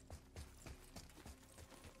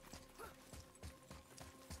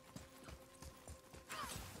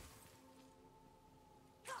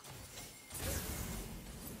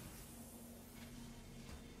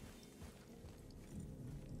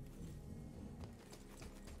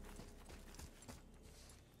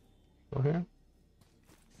 Go here.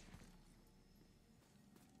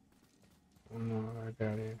 Oh no, I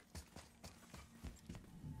got it.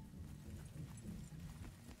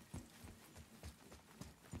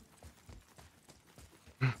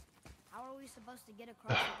 How are we supposed to get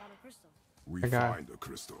across without a crystal? We I got find a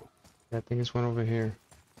crystal. Yeah, I think it's one over here.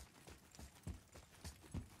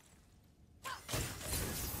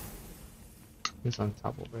 It's on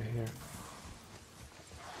top over here.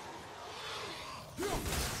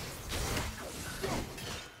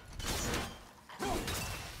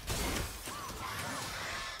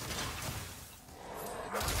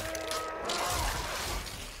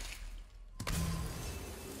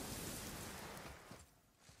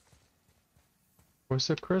 Where's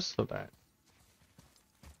the crystal at?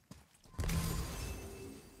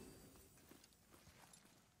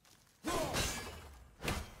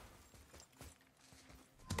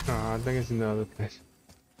 Oh, I think it's in the other place.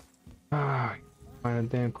 Ah, find a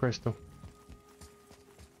damn crystal.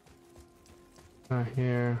 Not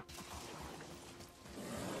here.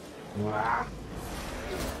 Wow.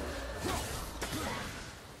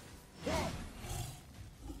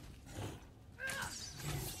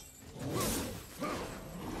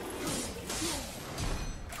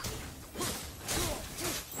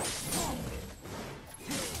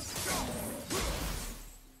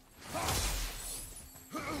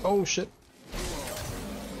 Oh shit.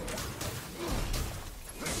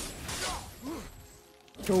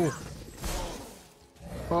 Oh.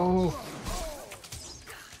 Oh.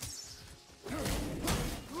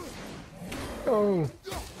 Oh.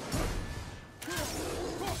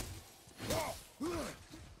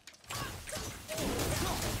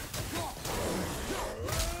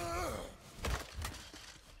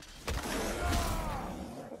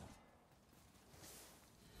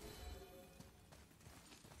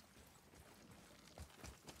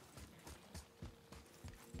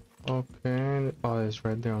 Okay, oh, it's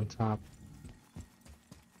right there on top.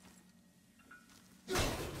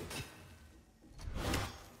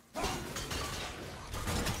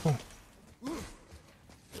 Oh.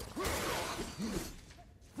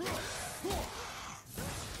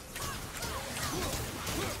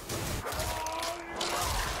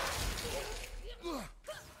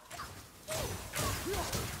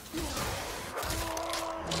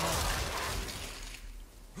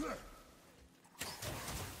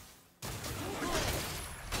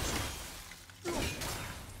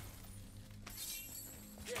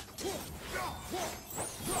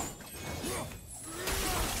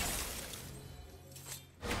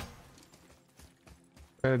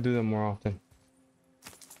 Gotta do that more often.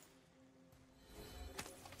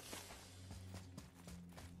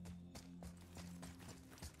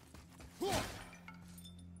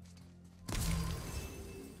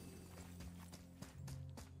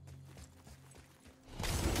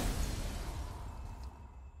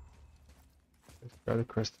 Grab the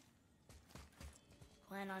crystal.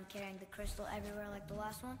 Plan on carrying the crystal everywhere like the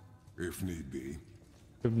last one? If need be.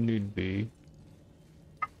 If need be.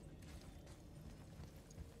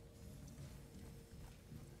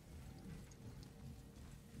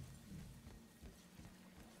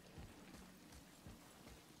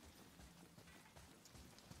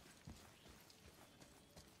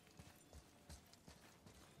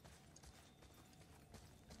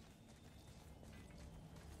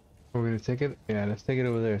 We're gonna take it? Yeah, let's take it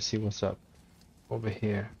over there, see what's up. Over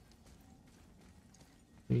here.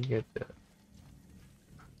 You get the...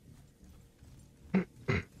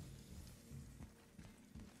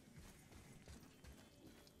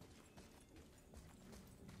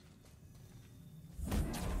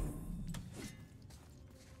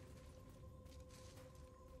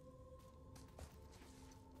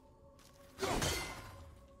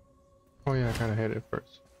 Oh yeah, I gotta hit it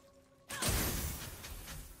first.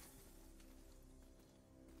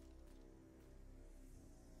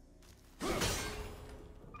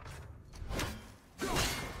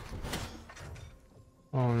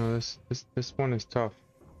 Oh no, this one is tough.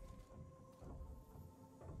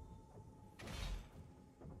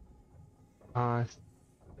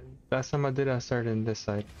 Last time I did, I started in this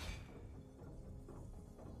side.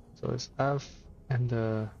 So it's F and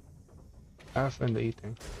the E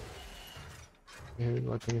thing. Here we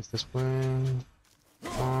go. I think it's this one.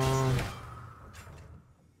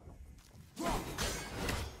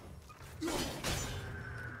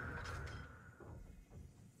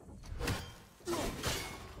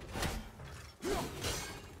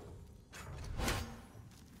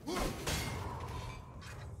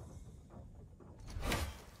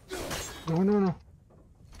 No, no, no.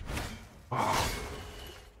 Oh.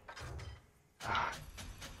 Ah.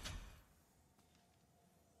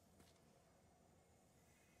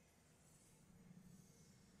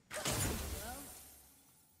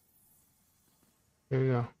 Here we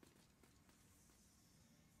go.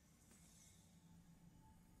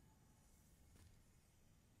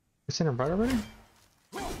 It's in a right already?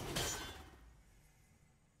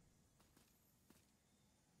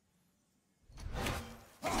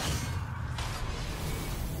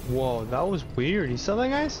 Whoa, that was weird. You saw that,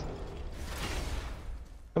 guys?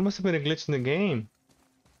 That must have been a glitch in the game.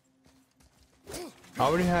 I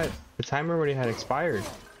already had the timer already had expired.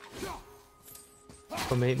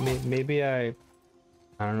 So maybe I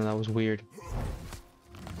don't know. That was weird.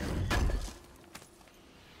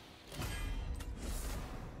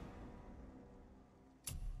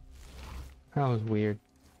 That was weird.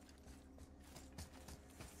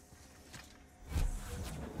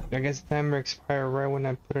 I guess the timer expired right when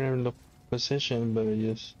I put it in the position, but it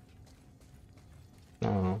just... I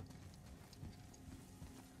don't know.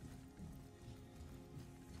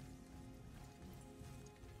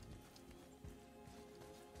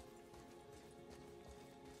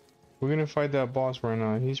 We're gonna fight that boss right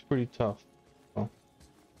now. He's pretty tough. So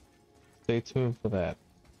stay tuned for that.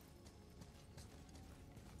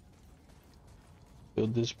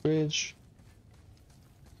 Build this bridge.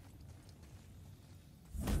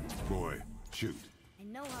 Boy, shoot. I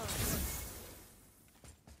know how it works.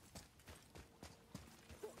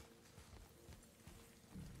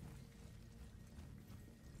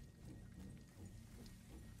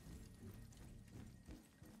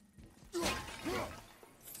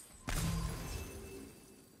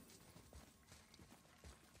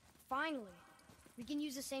 Finally, we can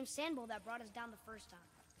use the same sand bowl that brought us down the first time.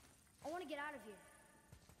 I want to get out of here.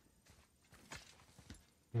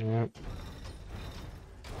 Yep.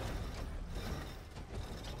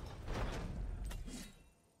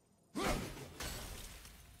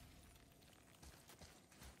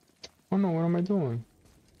 Oh no, what am I doing?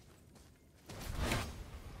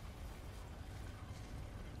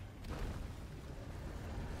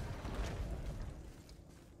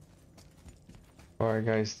 Alright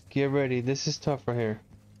guys, get ready. This is tough right here.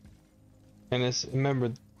 And it's,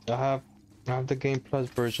 remember, I have the Game Plus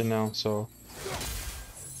version now, so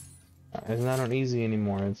it's not on easy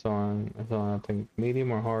anymore. It's on I think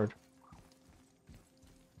medium or hard.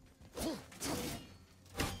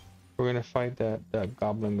 We're gonna fight that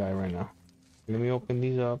goblin guy right now. Let me open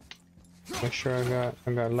these up. Make sure I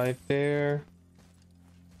got life there.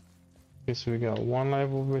 Okay, so we got one life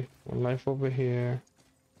over here.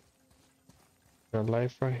 Got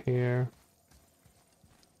life right here.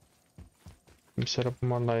 Let me set up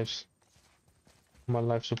my life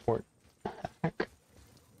support.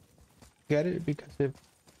 Get it? Because if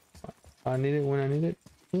I need it when I need it.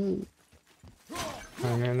 I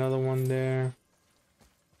got another one there.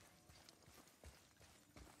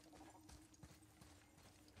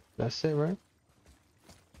 That's it, right?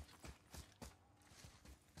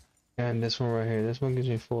 And this one right here, this one gives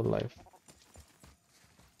me full life.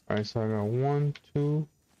 Alright, so I got 1, 2,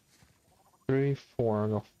 3, 4. I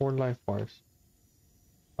got 4 life bars.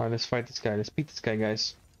 Alright, let's fight this guy. Let's beat this guy,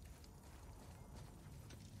 guys.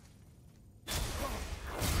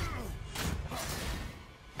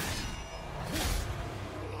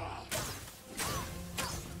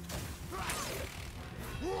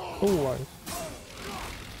 Oh,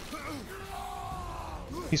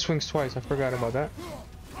 he swings twice. I forgot about that.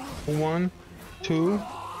 1, 2,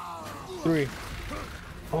 3.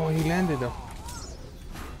 Oh, he landed though.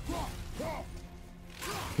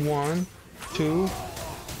 1, 2,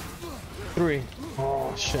 3.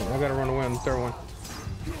 Oh shit! I gotta run away on the third one.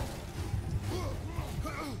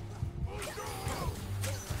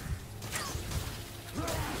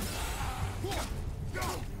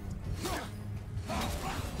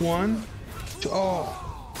 One, two.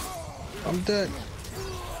 Oh, I'm dead.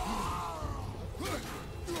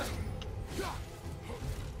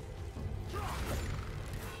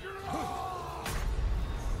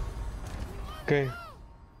 Okay.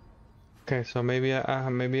 Okay, so maybe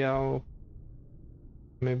I'll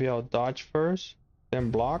dodge first, then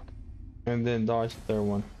block, and then dodge the third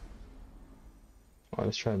one. Oh,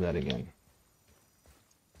 let's try that again.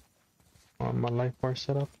 Oh, my life bar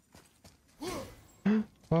set up.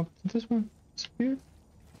 Oh, this one disappeared.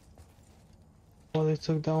 Oh, they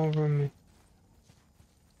took that one from me.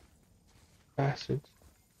 Bastards.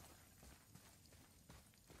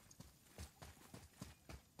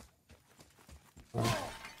 Alright.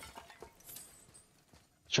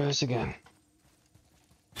 Try this again.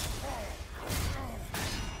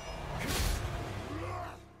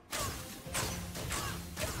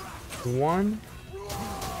 One.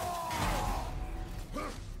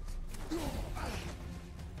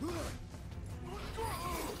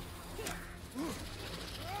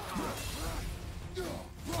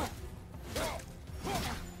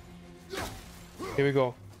 Here we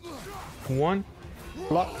go. One.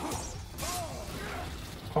 Block.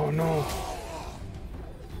 Oh no.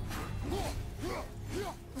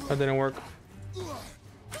 That didn't work.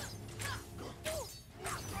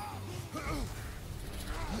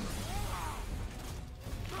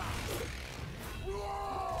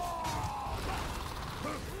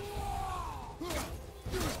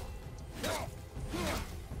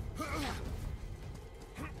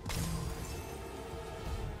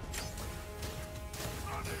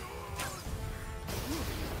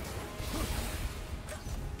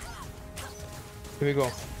 Here we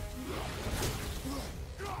go.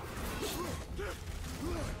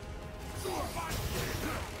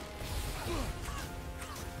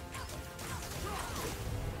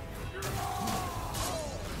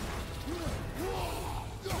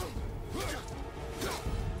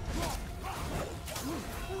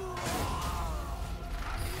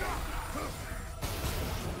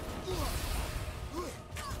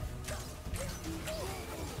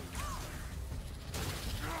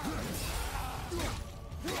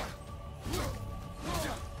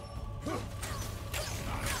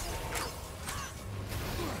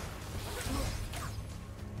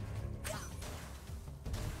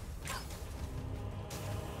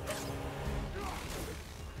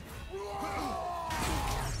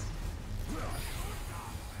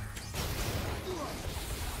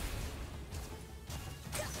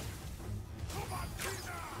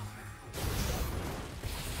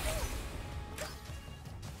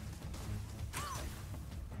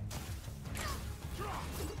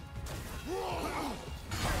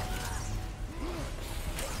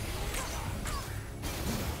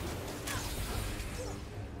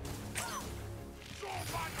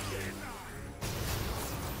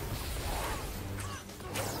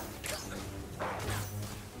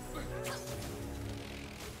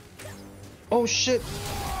 Oh shit!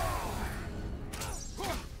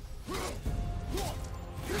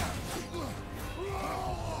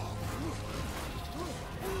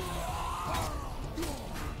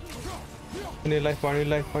 I need life bar, I need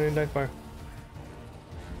life bar, I need life bar.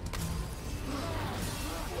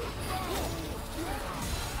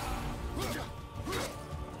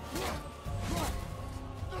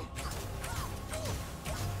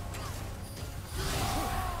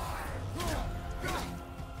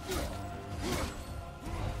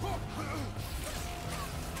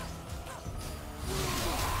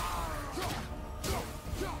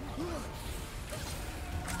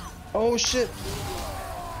 Oh shit!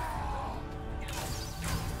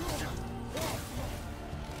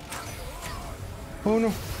 Oh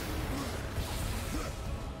no!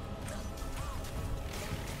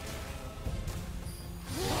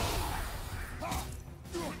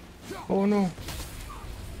 Oh no!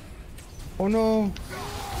 Oh no!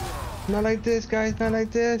 Not like this, guys. Not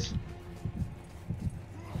like this.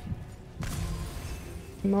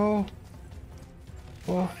 No.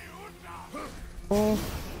 Oh. Oh.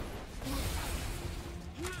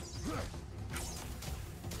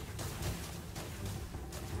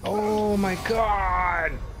 Oh my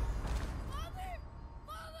God.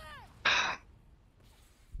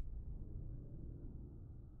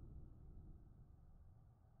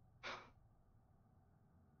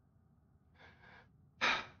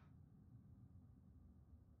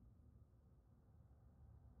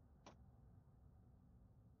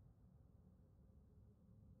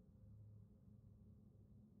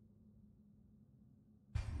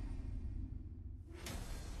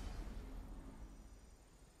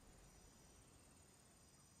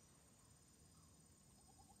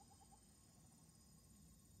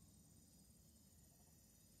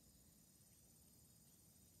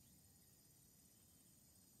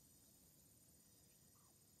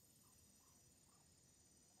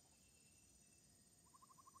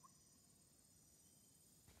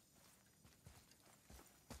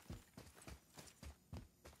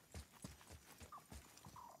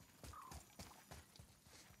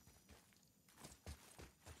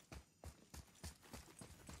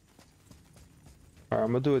 Alright,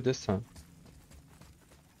 I'm gonna do it this time.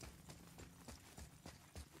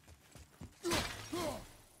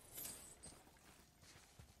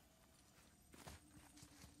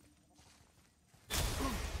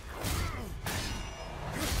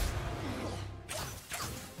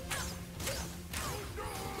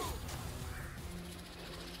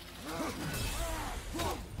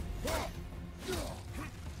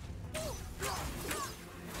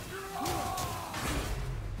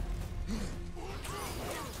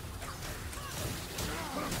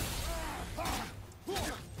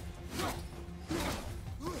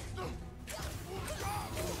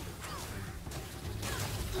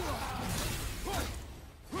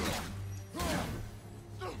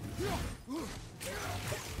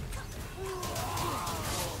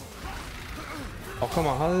 Oh, come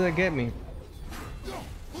on. How did that get me?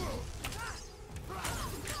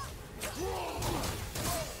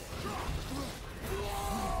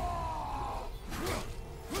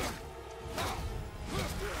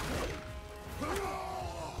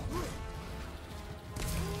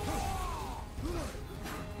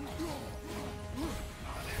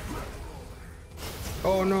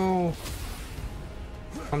 Oh no.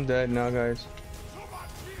 I'm dead now, guys.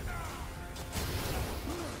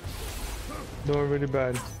 Doing really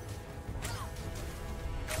bad.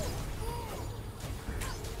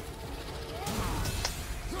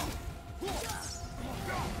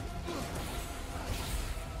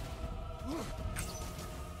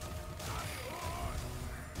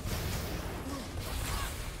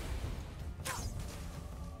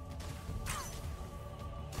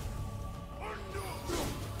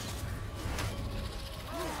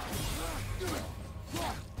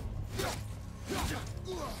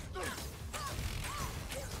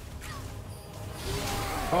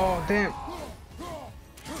 Oh, damn.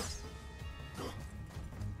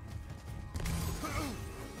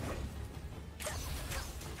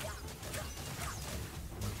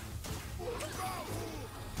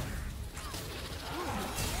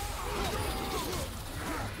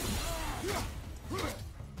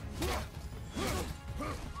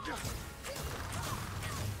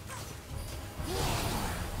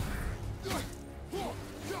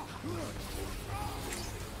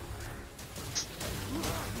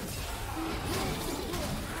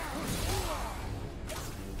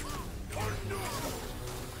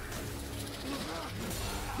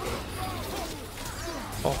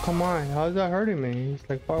 Oh, come on. How's that hurting me? He's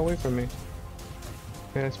like far away from me.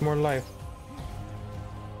 Man, it's more life.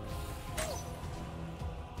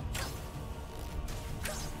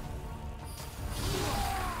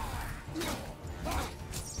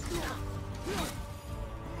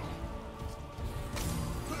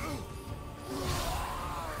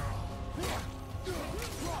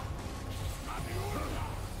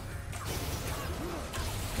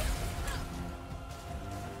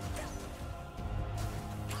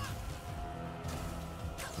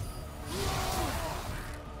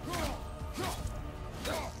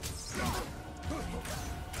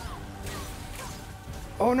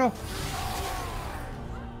 Oh no!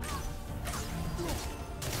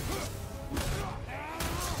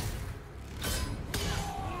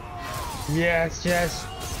 Yes, yes!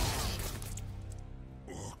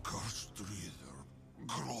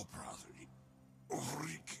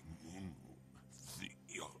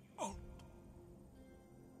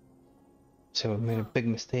 So we made a big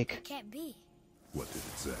mistake. Can't be. What did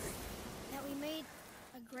it say? That we made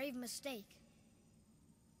a grave mistake.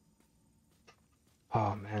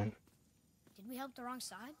 Oh man. Did we help the wrong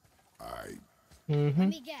side? Mm-hmm. Let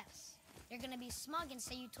me guess. You're gonna be smug and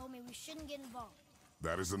say you told me we shouldn't get involved.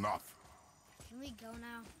 That is enough. Can we go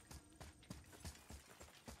now?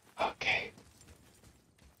 Okay.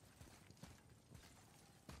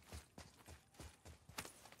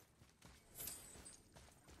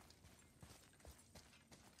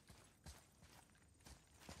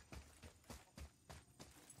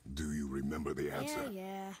 Do you remember the answer?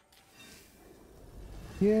 Yeah.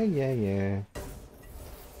 Yeah.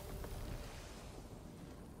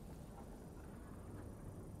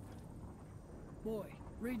 Boy,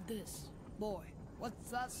 read this. Boy,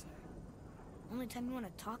 what's that say? Only time you want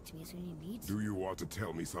to talk to me is when you need Do you want to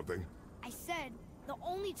tell me something? I said, the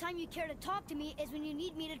only time you care to talk to me is when you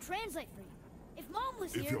need me to translate for you. If Mom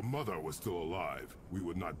was If here... your mother was still alive, we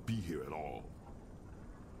would not be here at all.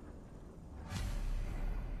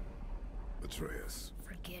 Atreus.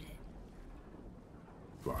 Forget it.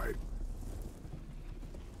 Fine.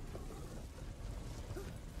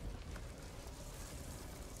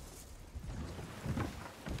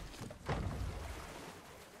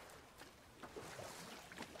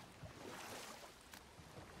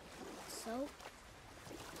 So?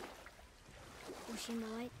 Was she in the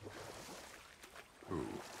light? Who?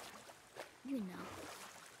 You know.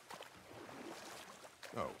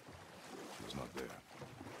 Oh. She was not there.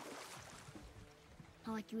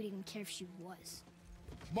 Not like you would even care if she was.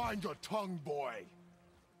 Mind your tongue, boy!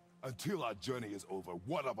 Until our journey is over,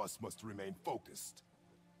 one of us must remain focused.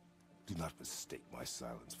 Do not mistake my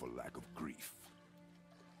silence for lack of grief.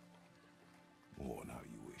 Mourn how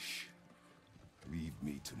you wish. Leave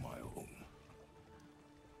me to my own.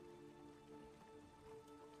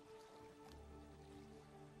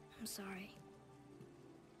 I'm sorry.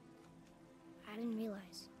 I didn't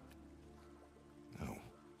realize. No.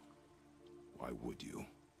 Why would you?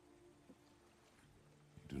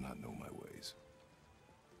 You do not know my ways.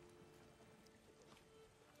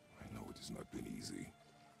 I know it has not been easy.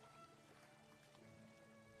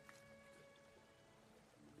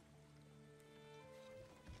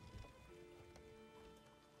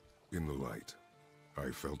 In the light,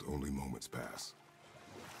 I felt only moments pass.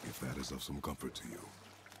 If that is of some comfort to you.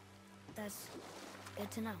 That's good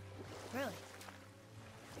to know. Really.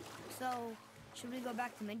 So, should we go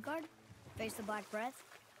back to Midgard? Face the Black Breath?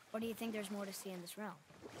 Or do you think there's more to see in this realm?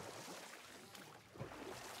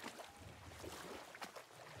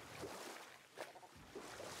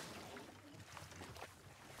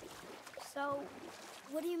 So,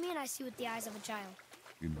 what do you mean I see with the eyes of a child?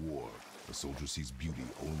 In war, a soldier sees beauty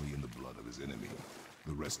only in the blood of his enemy.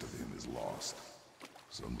 The rest of him is lost.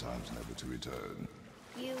 Sometimes never to return.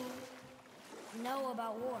 You know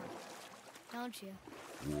about war, don't you?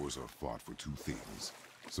 Wars are fought for two things,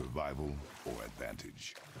 survival or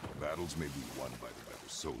advantage. Battles may be won by the better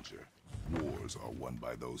soldier. Wars are won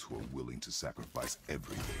by those who are willing to sacrifice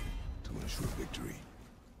everything to ensure victory.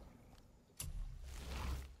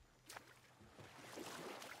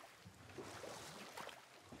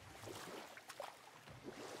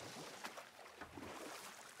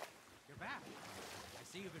 You're back. I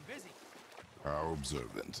see you've been busy. How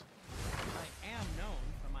observant. I am known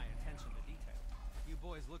for my attention to detail. You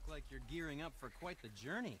boys look like you're gearing up for quite the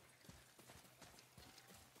journey.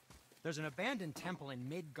 There's an abandoned temple in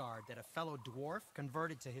Midgard that a fellow dwarf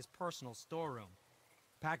converted to his personal storeroom.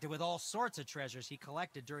 Packed it with all sorts of treasures he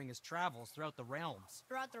collected during his travels throughout the realms.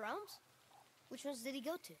 Throughout the realms? Which ones did he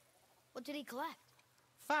go to? What did he collect?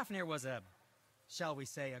 Fafnir was a, shall we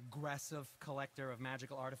say, aggressive collector of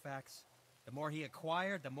magical artifacts. The more he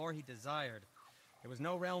acquired, the more he desired. There was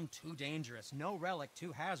no realm too dangerous, no relic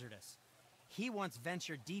too hazardous. He once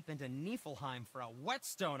ventured deep into Niflheim for a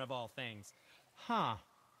whetstone of all things. Huh.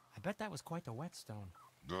 I bet that was quite the whetstone.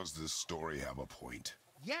 Does this story have a point?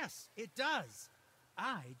 Yes, it does.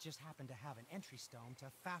 I just happen to have an entry stone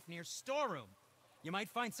to Fafnir's storeroom. You might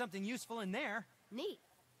find something useful in there. Neat.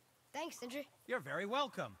 Thanks, Sindri. You're very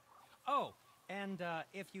welcome. Oh, and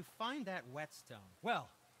if you find that whetstone, well,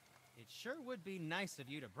 it sure would be nice of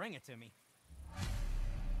you to bring it to me.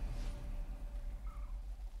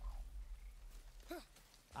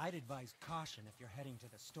 I'd advise caution if you're heading to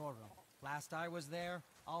the storeroom. Last I was there,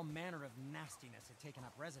 all manner of nastiness had taken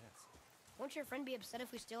up residence. Won't your friend be upset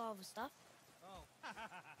if we steal all of his stuff? Oh,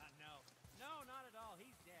 no. No, not at all.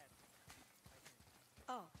 He's dead.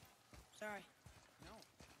 Oh, sorry. No,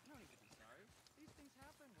 you don't need to be sorry. These things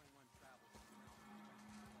happen when one travels.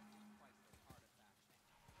 Quite the artifact.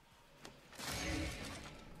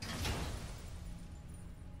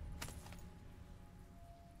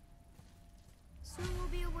 Soon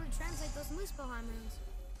we'll be able to translate those Muspelheim runes.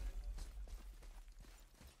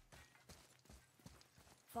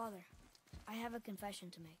 Father, I have a confession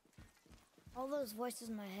to make. All those voices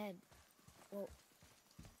in my head, well,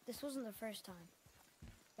 this wasn't the first time.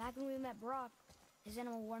 Back when we met Brock, his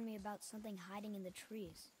animal warned me about something hiding in the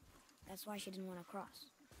trees. That's why she didn't want to cross.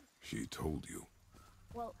 She told you.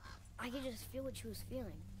 Well, I could just feel what she was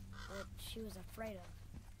feeling, what she was afraid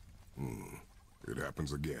of. It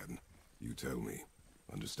happens again. You tell me.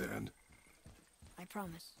 Understand? I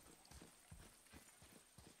promise.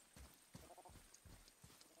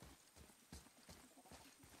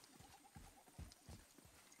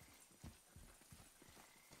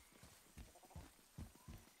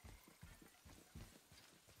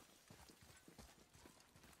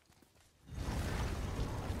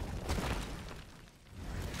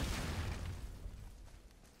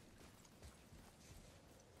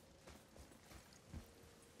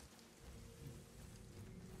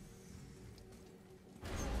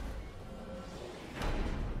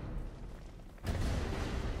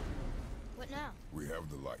 What now? We have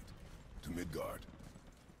the light. To Midgard.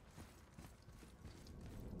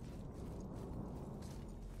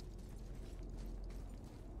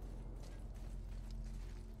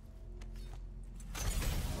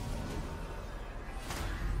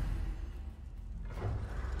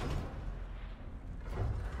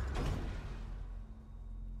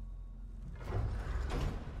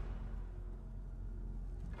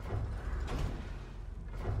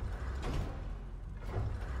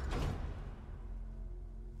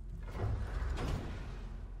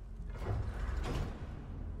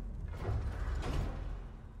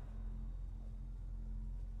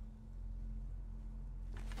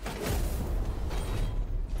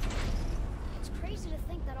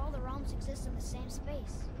 Exist in the same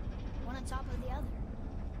space, one on top of the other.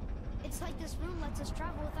 It's like this room lets us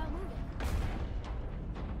travel without moving.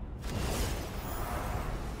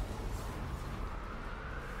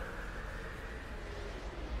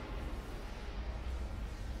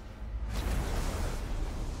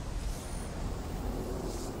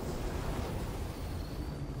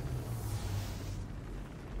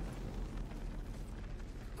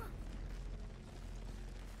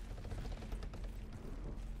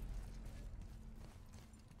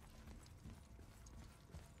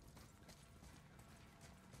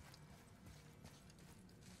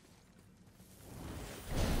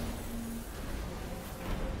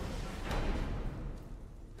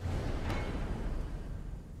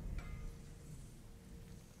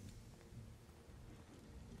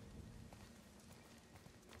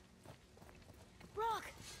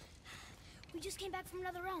 We just came back from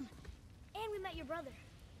another realm. And we met your brother.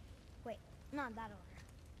 Wait, not in that order.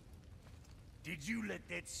 Did you let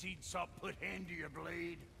that seed saw put hand to your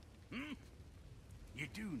blade? Hmm? You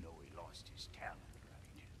do know he lost his talent,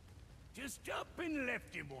 right? Just up and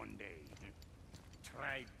left him one day.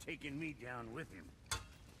 Tried taking me down with him.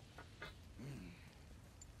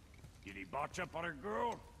 Did he botch up on a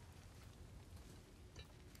girl?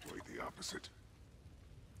 Quite the opposite.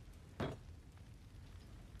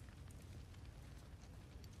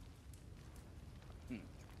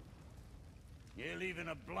 Hell, even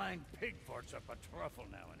a blind pig farts up a truffle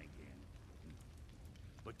now and again.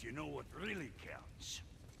 But you know what really counts?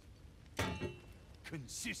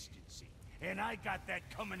 Consistency. And I got that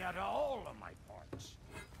coming out of all of my parts.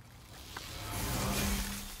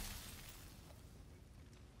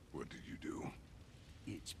 What did you do?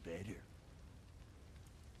 It's better.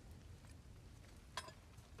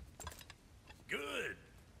 Good.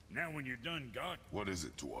 Now when you're done, Gott. What is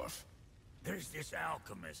it, dwarf? There's this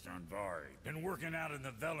alchemist on Vari. Been working out in the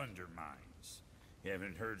Velander mines.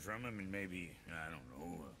 Haven't heard from him in maybe, I don't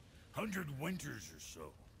know, 100 winters or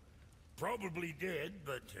so. Probably dead,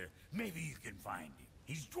 but maybe you can find him.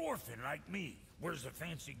 He's dwarfing like me. Wears a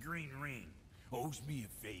fancy green ring. Owes me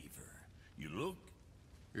a favor. You look?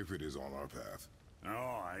 If it is on our path.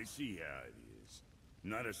 Oh, I see how it is.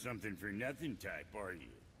 Not a something-for-nothing type, are you?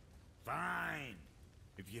 Fine.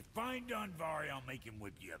 If you find Donvari, I'll make him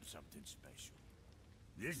whip you up something special.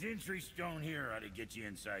 This entry stone here ought to get you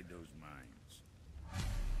inside those mines.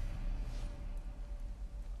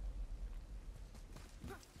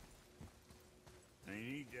 I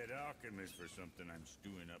need that alchemist for something I'm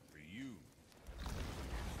stewing up for you.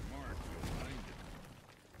 Smart, you'll find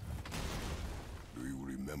it. Do you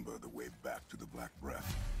remember the way back to the Black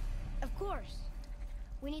Breath? Of course.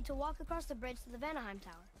 We need to walk across the bridge to the Vanaheim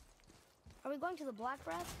Tower. Are we going to the Black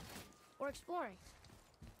Breath or exploring?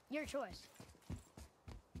 Your choice.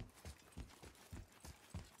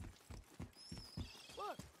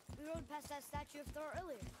 Look, we rode past that statue of Thor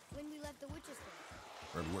earlier when we left the Witch's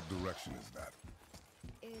Cave. And what direction is that?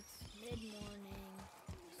 It's mid-morning.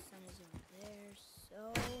 The sun is over there,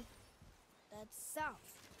 so that's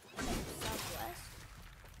south.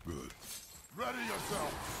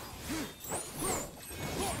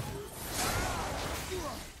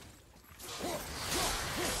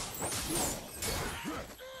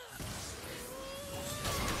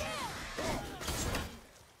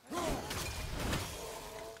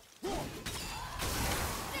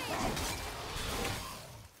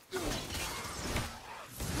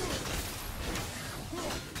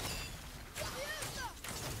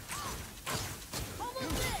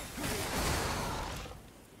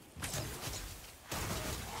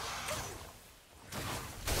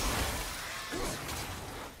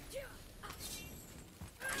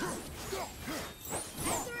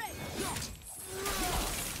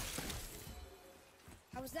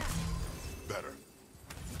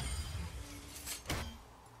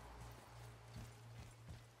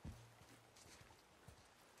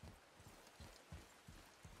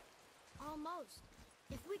 Almost.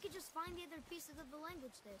 If we could just find the other pieces of the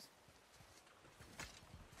language disk.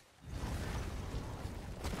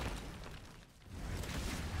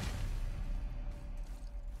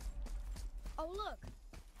 Oh, look.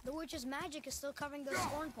 The witch's magic is still covering those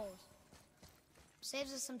thorn poles.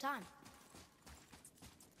 Saves us some time.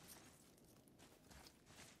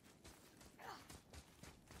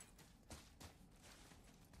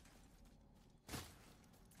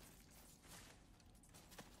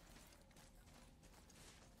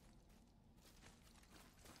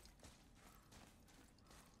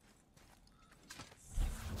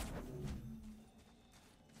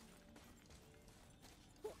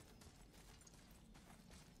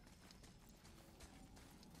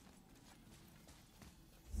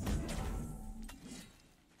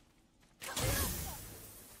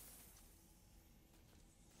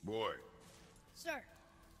 Boy. Sir.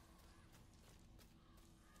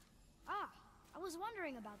 Ah, I was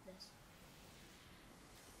wondering about this.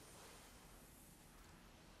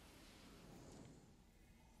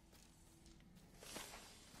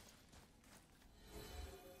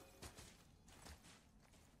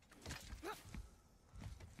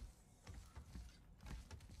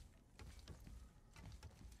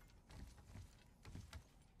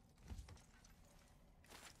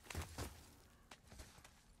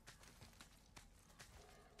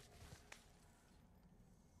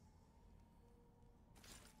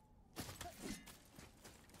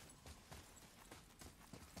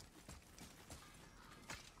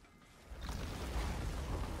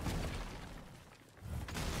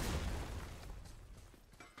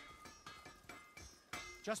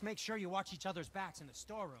 Just make sure you watch each other's backs in the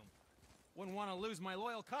storeroom. Wouldn't want to lose my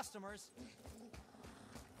loyal customers.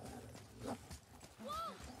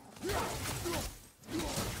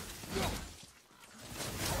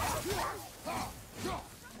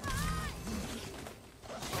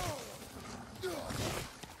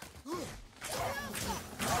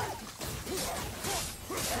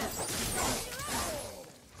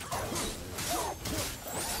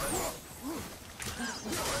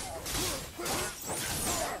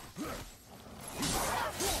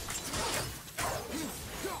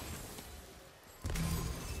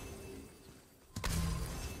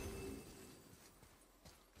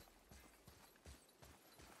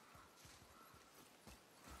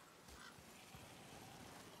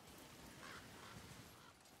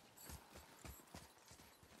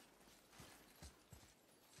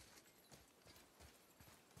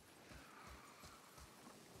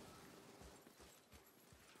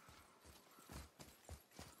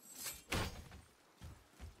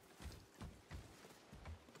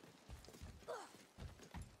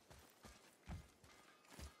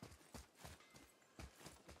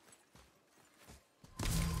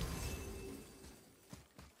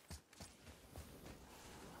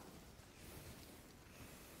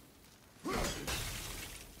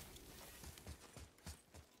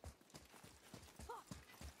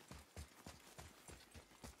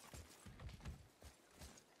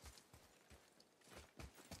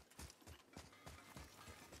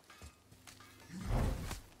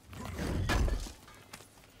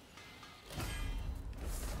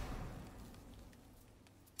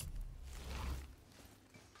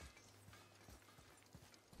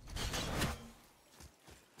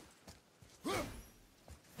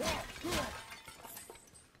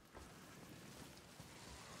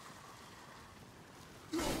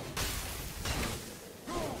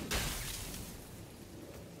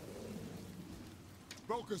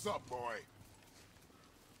 Focus up, boy.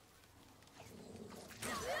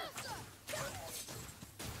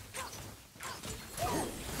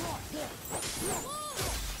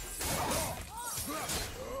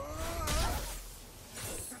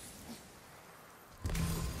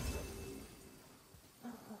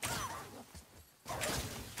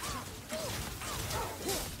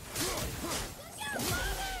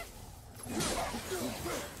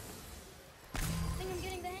 I think I'm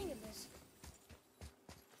getting the hang of this.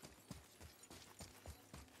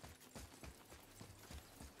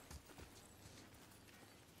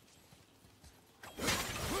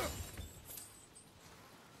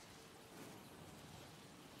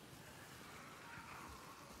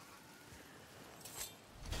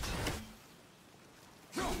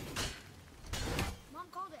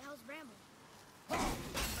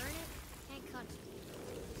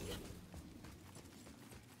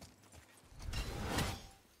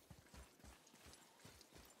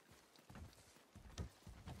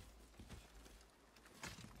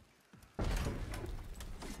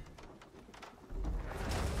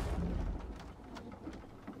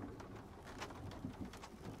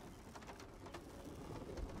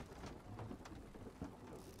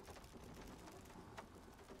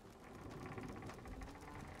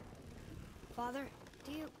 Father,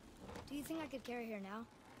 do you think I could carry her now?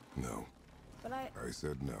 No. But I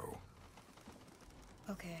said no.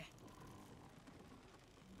 Okay.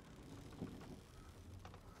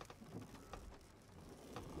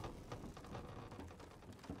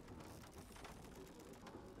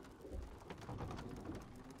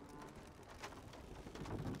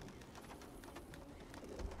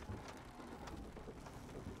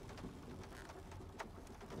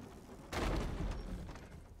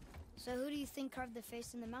 So who do you think carved the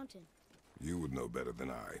face in the mountain? You would know better than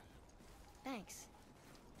I. Thanks.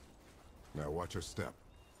 Now watch your step.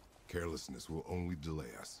 Carelessness will only delay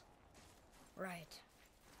us. Right.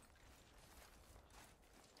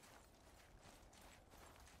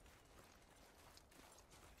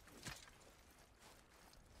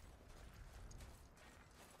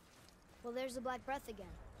 Well, there's the Black Breath again.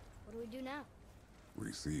 What do we do now?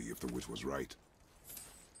 We see if the witch was right.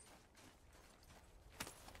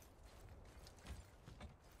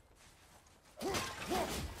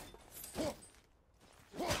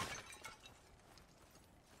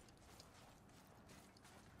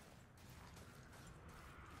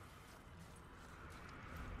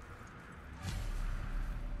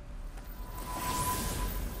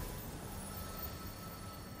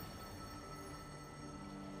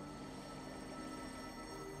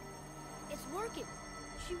 It's working.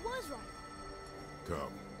 She was right.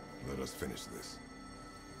 Come, let us finish this.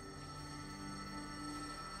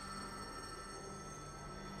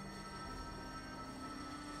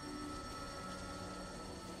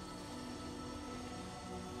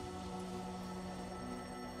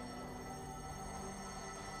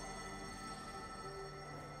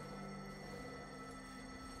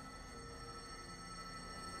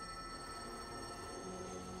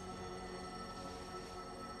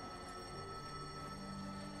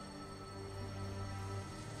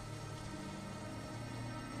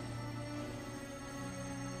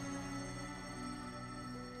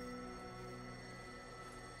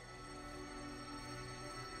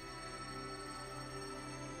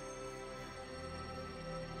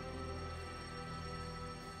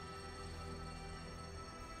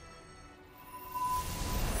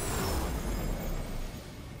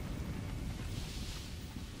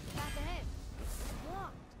 Back ahead. It's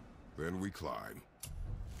blocked. Then we climb.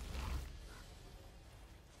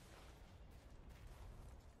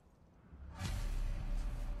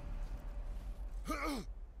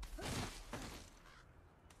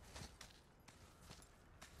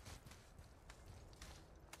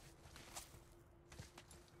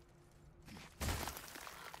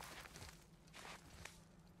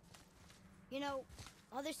 You know,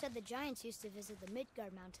 others said the giants used to visit the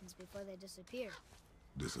Midgard Mountains before they disappeared.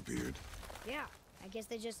 Disappeared. Yeah, I guess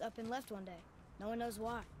they just up and left one day. No one knows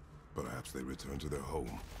why. Perhaps they returned to their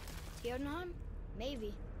home. Jotunheim?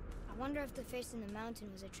 Maybe. I wonder if the face in the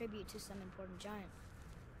mountain was a tribute to some important giant.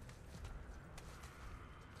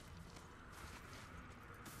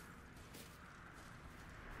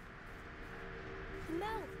 Mel,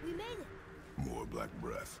 we made it! More black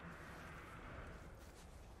breath.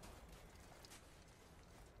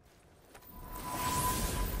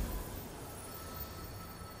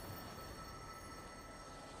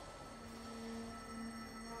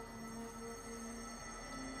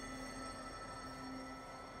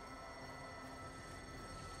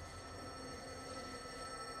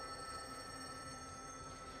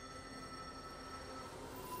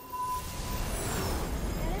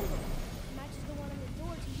 That emblem matches the one on the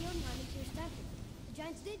door to Jotunheim and Tyr Statue. The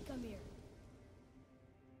giants did come here.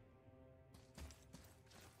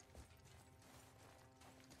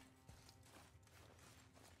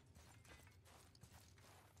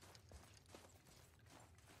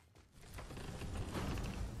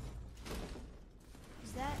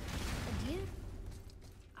 Is that a deer?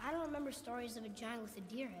 I don't remember stories of a giant with a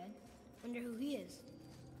deer head. Wonder who he is.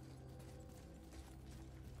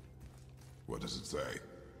 What does it say?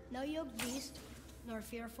 No yoked beast, nor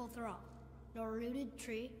fearful thrall, nor rooted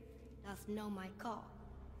tree doth know my call.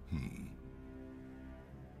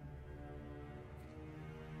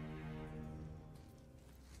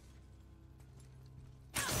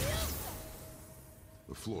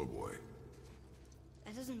 The floor boy.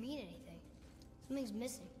 That doesn't mean anything. Something's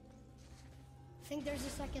missing. Think there's a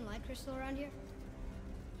second light crystal around here?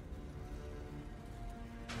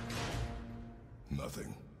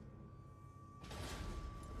 Nothing.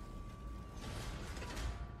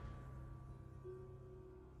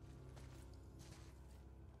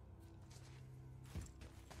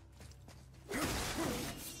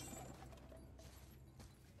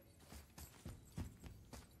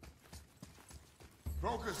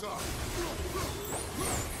 Focus up!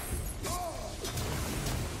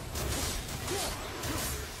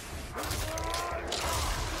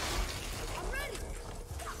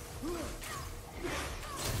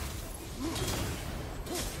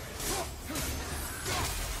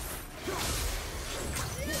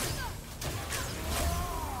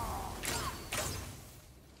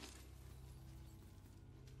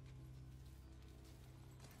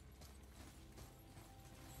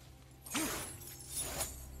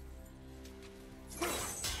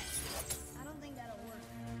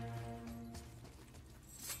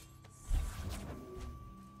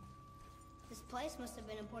 voice must have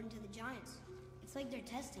been important to the giants. It's like they're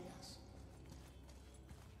testing us.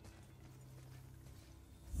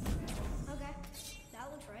 Okay,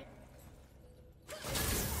 that looks right.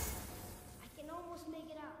 I can almost make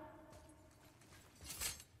it out.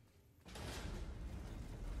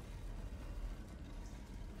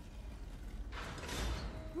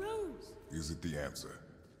 Runes! Is it the answer?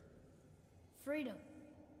 Freedom.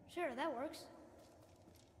 Sure, that works.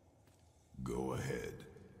 Go ahead.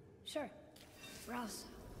 Sure. Rouse.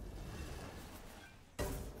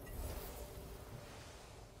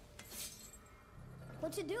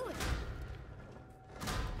 What you doing?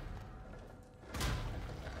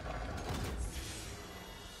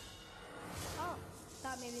 Oh,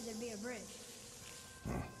 thought maybe there'd be a bridge.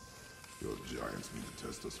 Your giants need to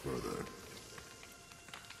test us further.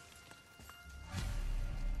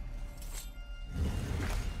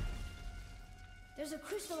 There's a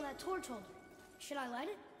crystal in that torch holder. Should I light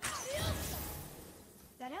it?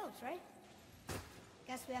 That helps, right?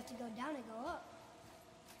 Guess we have to go down and go up.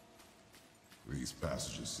 These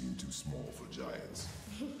passages seem too small for giants.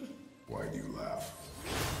 Why do you laugh?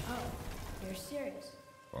 Oh, you're serious.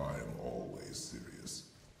 I am always serious.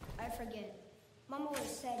 I forget. Mom always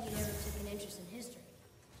said you never took an interest in history.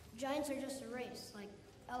 Giants are just a race, like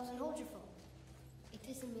elves and Holgerfolk. It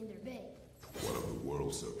doesn't mean they're big. What of the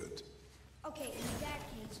world serpent? Okay, in that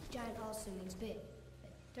case, giant also means big.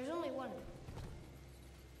 But there's only one of them.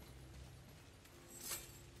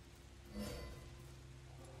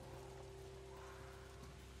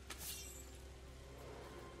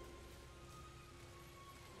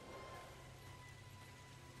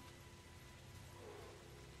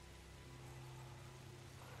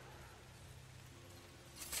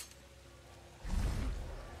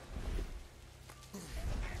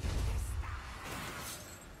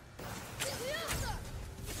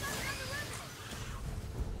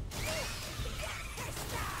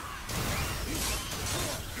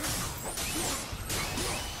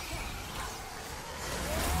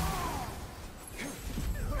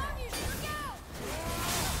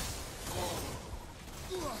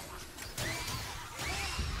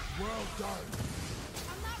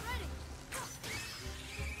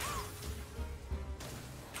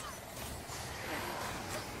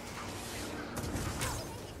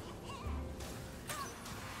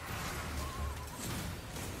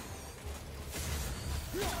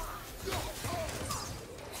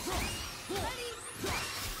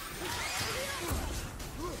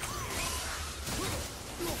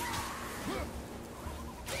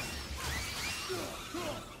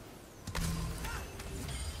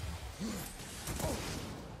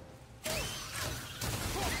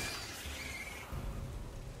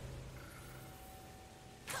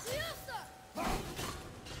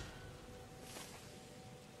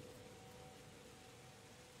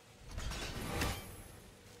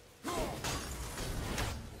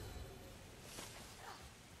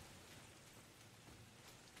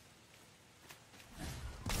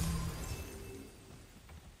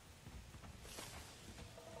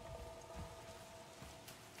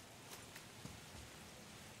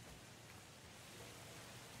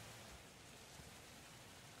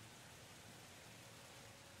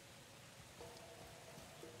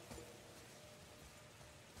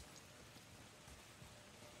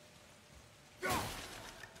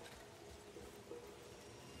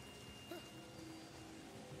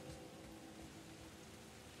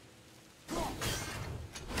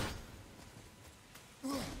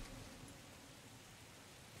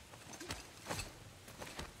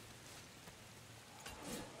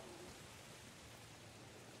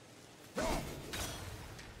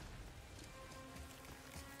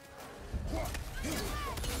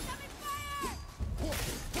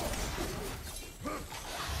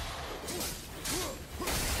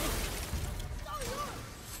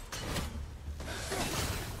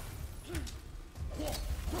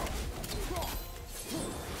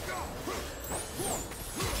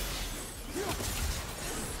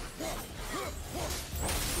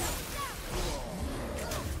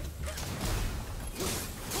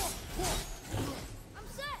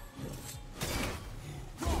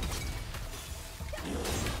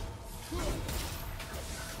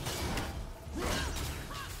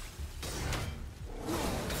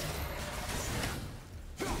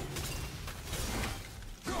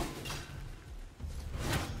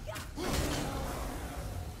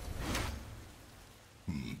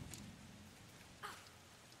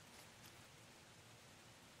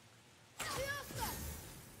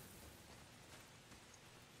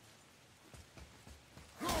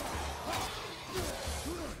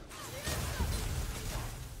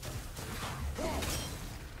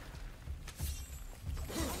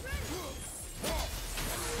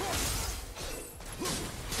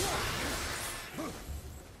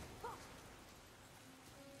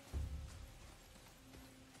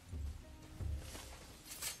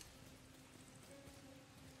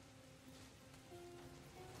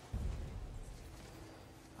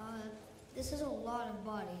 This is a lot of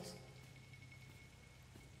bodies.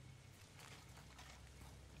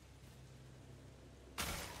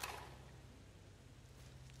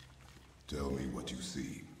 Tell me what you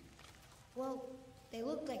see. Well, they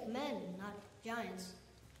look like men, not giants.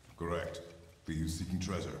 Correct. Thieves seeking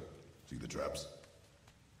treasure. See the traps?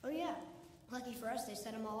 Oh yeah. Lucky for us, they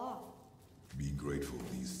set them all off. Be grateful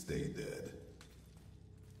these stay dead.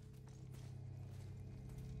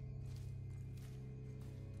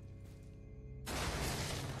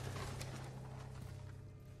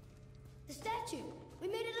 The statue! We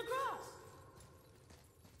made it across!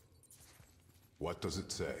 What does it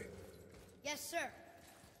say? Yes, sir.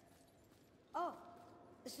 Oh,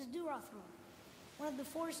 this is Durothron, one of the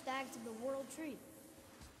 4 stags of the World Tree.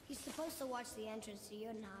 He's supposed to watch the entrance to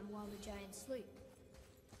Jotunheim while the giants sleep.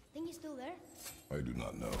 Think he's still there? I do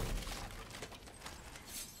not know.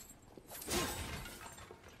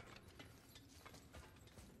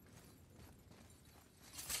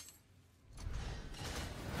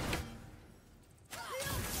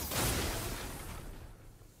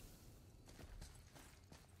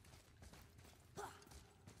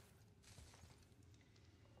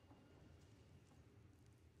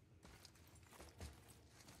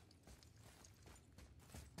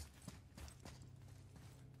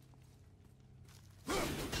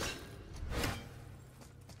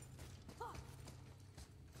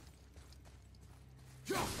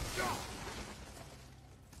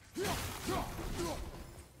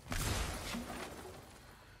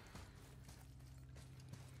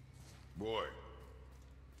 Boy,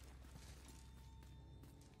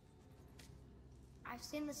 I've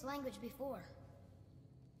seen this language before.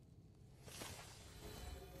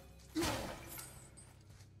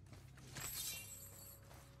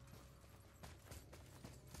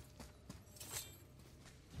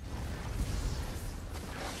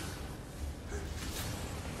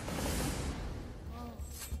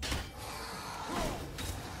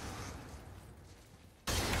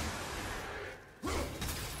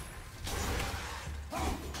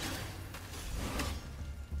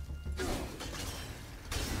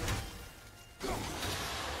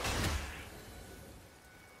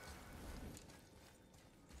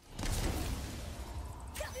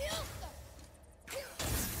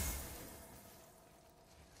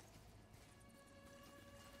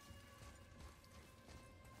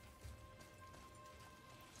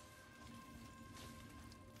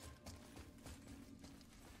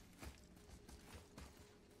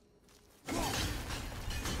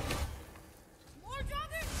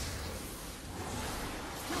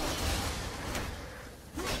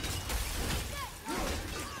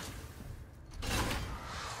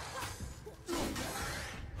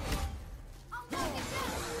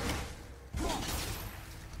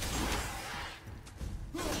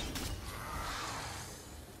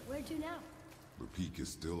 Where to now? the peak is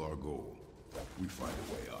still our goal. We find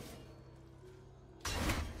a way up.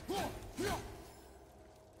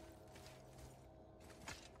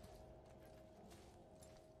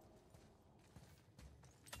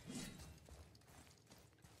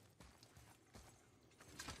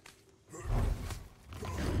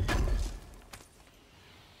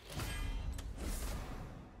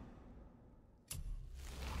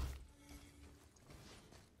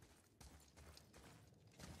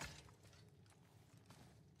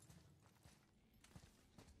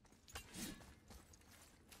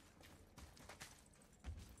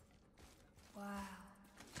 Wow.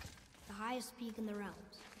 The highest peak in the realms.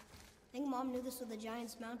 Think Mom knew this was the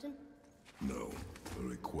Giant's Mountain? No, the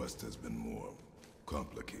request has been more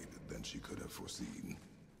complicated than she could have foreseen.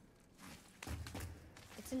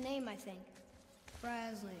 It's a name, I think.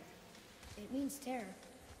 RAZER. It means terror.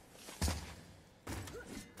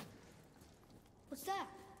 What's that?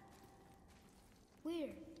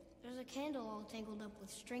 Weird. There's a candle all tangled up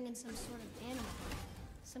with string and some sort of animal.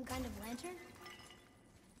 Some kind of lantern?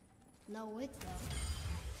 No wick,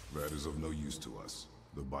 though. That is of no use to us.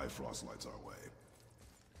 The Bifrost lights our way.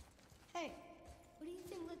 Hey, what do you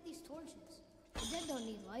think lit these torches? The dead don't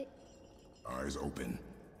need light. Eyes open.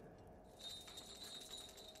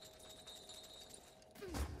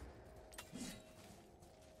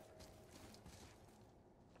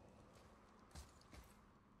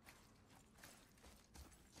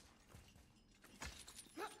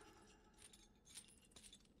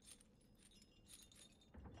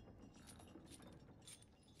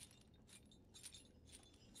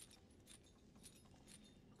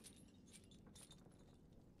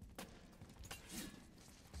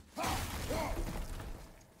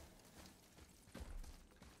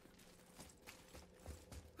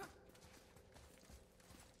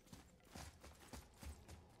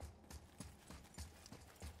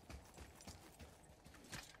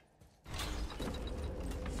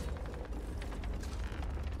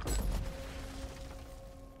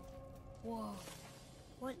 Whoa.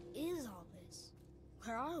 What is all this?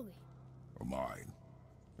 Where are we? A mine.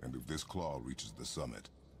 And if this claw reaches the summit,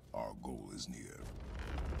 our goal is near.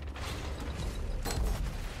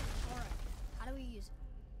 Alright, how do we use it?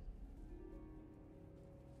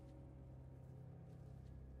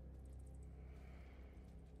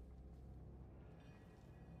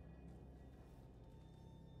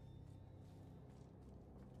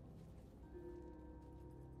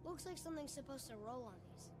 Looks like something's supposed to roll on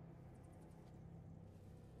these.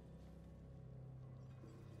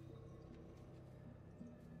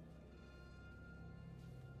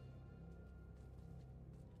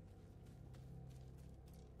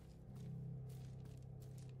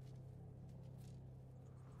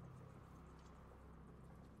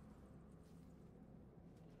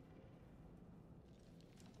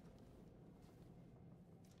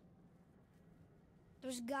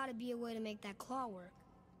 There's gotta be a way to make that claw work.